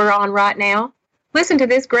show that we're on right now. Listen to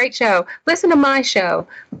this great show. Listen to my show.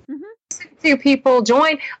 Listen to people,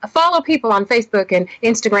 follow people on Facebook and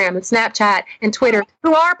Instagram and Snapchat and Twitter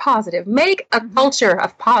who are positive. Make a culture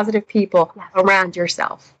of positive people around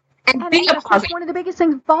yourself. And be a positive. One of the biggest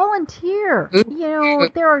things, volunteer.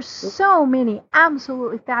 There are so many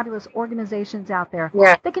absolutely fabulous organizations out there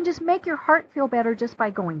that can just make your heart feel better just by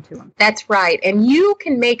going to them. That's right. And you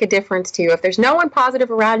can make a difference too. If there's no one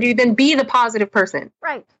positive around you, then be the positive person.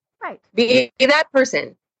 Right. Be that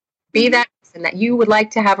person. Be that person that you would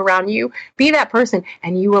like to have around you. Be that person,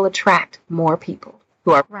 and you will attract more people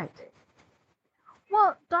who are right.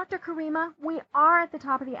 Well, Dr. Karima, we are at the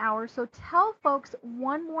top of the hour, so tell folks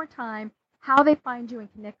one more time how they find you and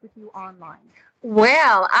connect with you online.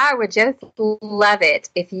 Well, I would just love it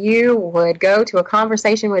if you would go to A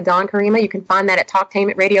Conversation with Dawn Karima. You can find that at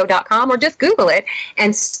talktainmentradio.com, or just Google it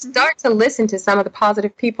and start to listen to some of the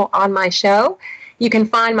positive people on my show. You can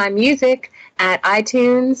find my music at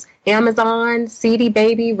iTunes, Amazon, CD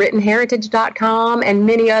Baby, WrittenHeritage.com, and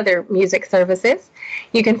many other music services.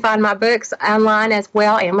 You can find my books online as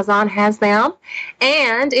well. Amazon has them.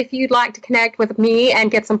 And if you'd like to connect with me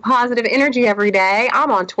and get some positive energy every day,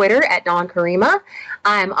 I'm on Twitter at Dawn Karima.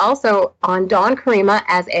 I'm also on Dawn Karima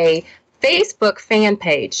as a Facebook fan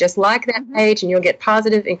page. Just like that page, and you'll get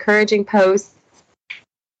positive, encouraging posts.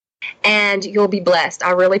 And you'll be blessed.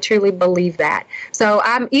 I really, truly believe that. So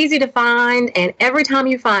I'm easy to find, and every time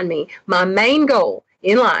you find me, my main goal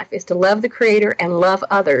in life is to love the Creator and love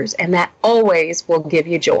others, and that always will give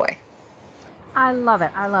you joy. I love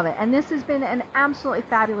it. I love it. And this has been an absolutely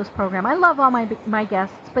fabulous program. I love all my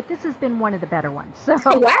guests, but this has been one of the better ones. So,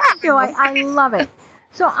 Wow. I love it.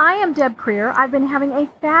 So I am Deb Creer. I've been having a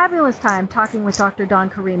fabulous time talking with Dr. Dawn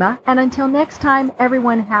Karima. And until next time,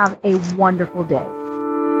 everyone have a wonderful day.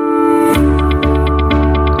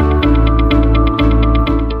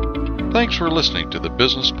 Thanks for listening to the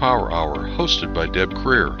Business Power Hour hosted by Deb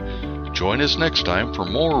Creer. Join us next time for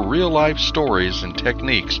more real-life stories and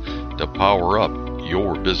techniques to power up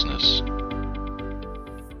your business.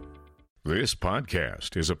 This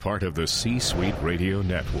podcast is a part of the C-Suite Radio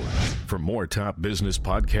Network. For more top business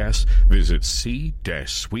podcasts, visit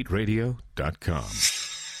c-suiteradio.com.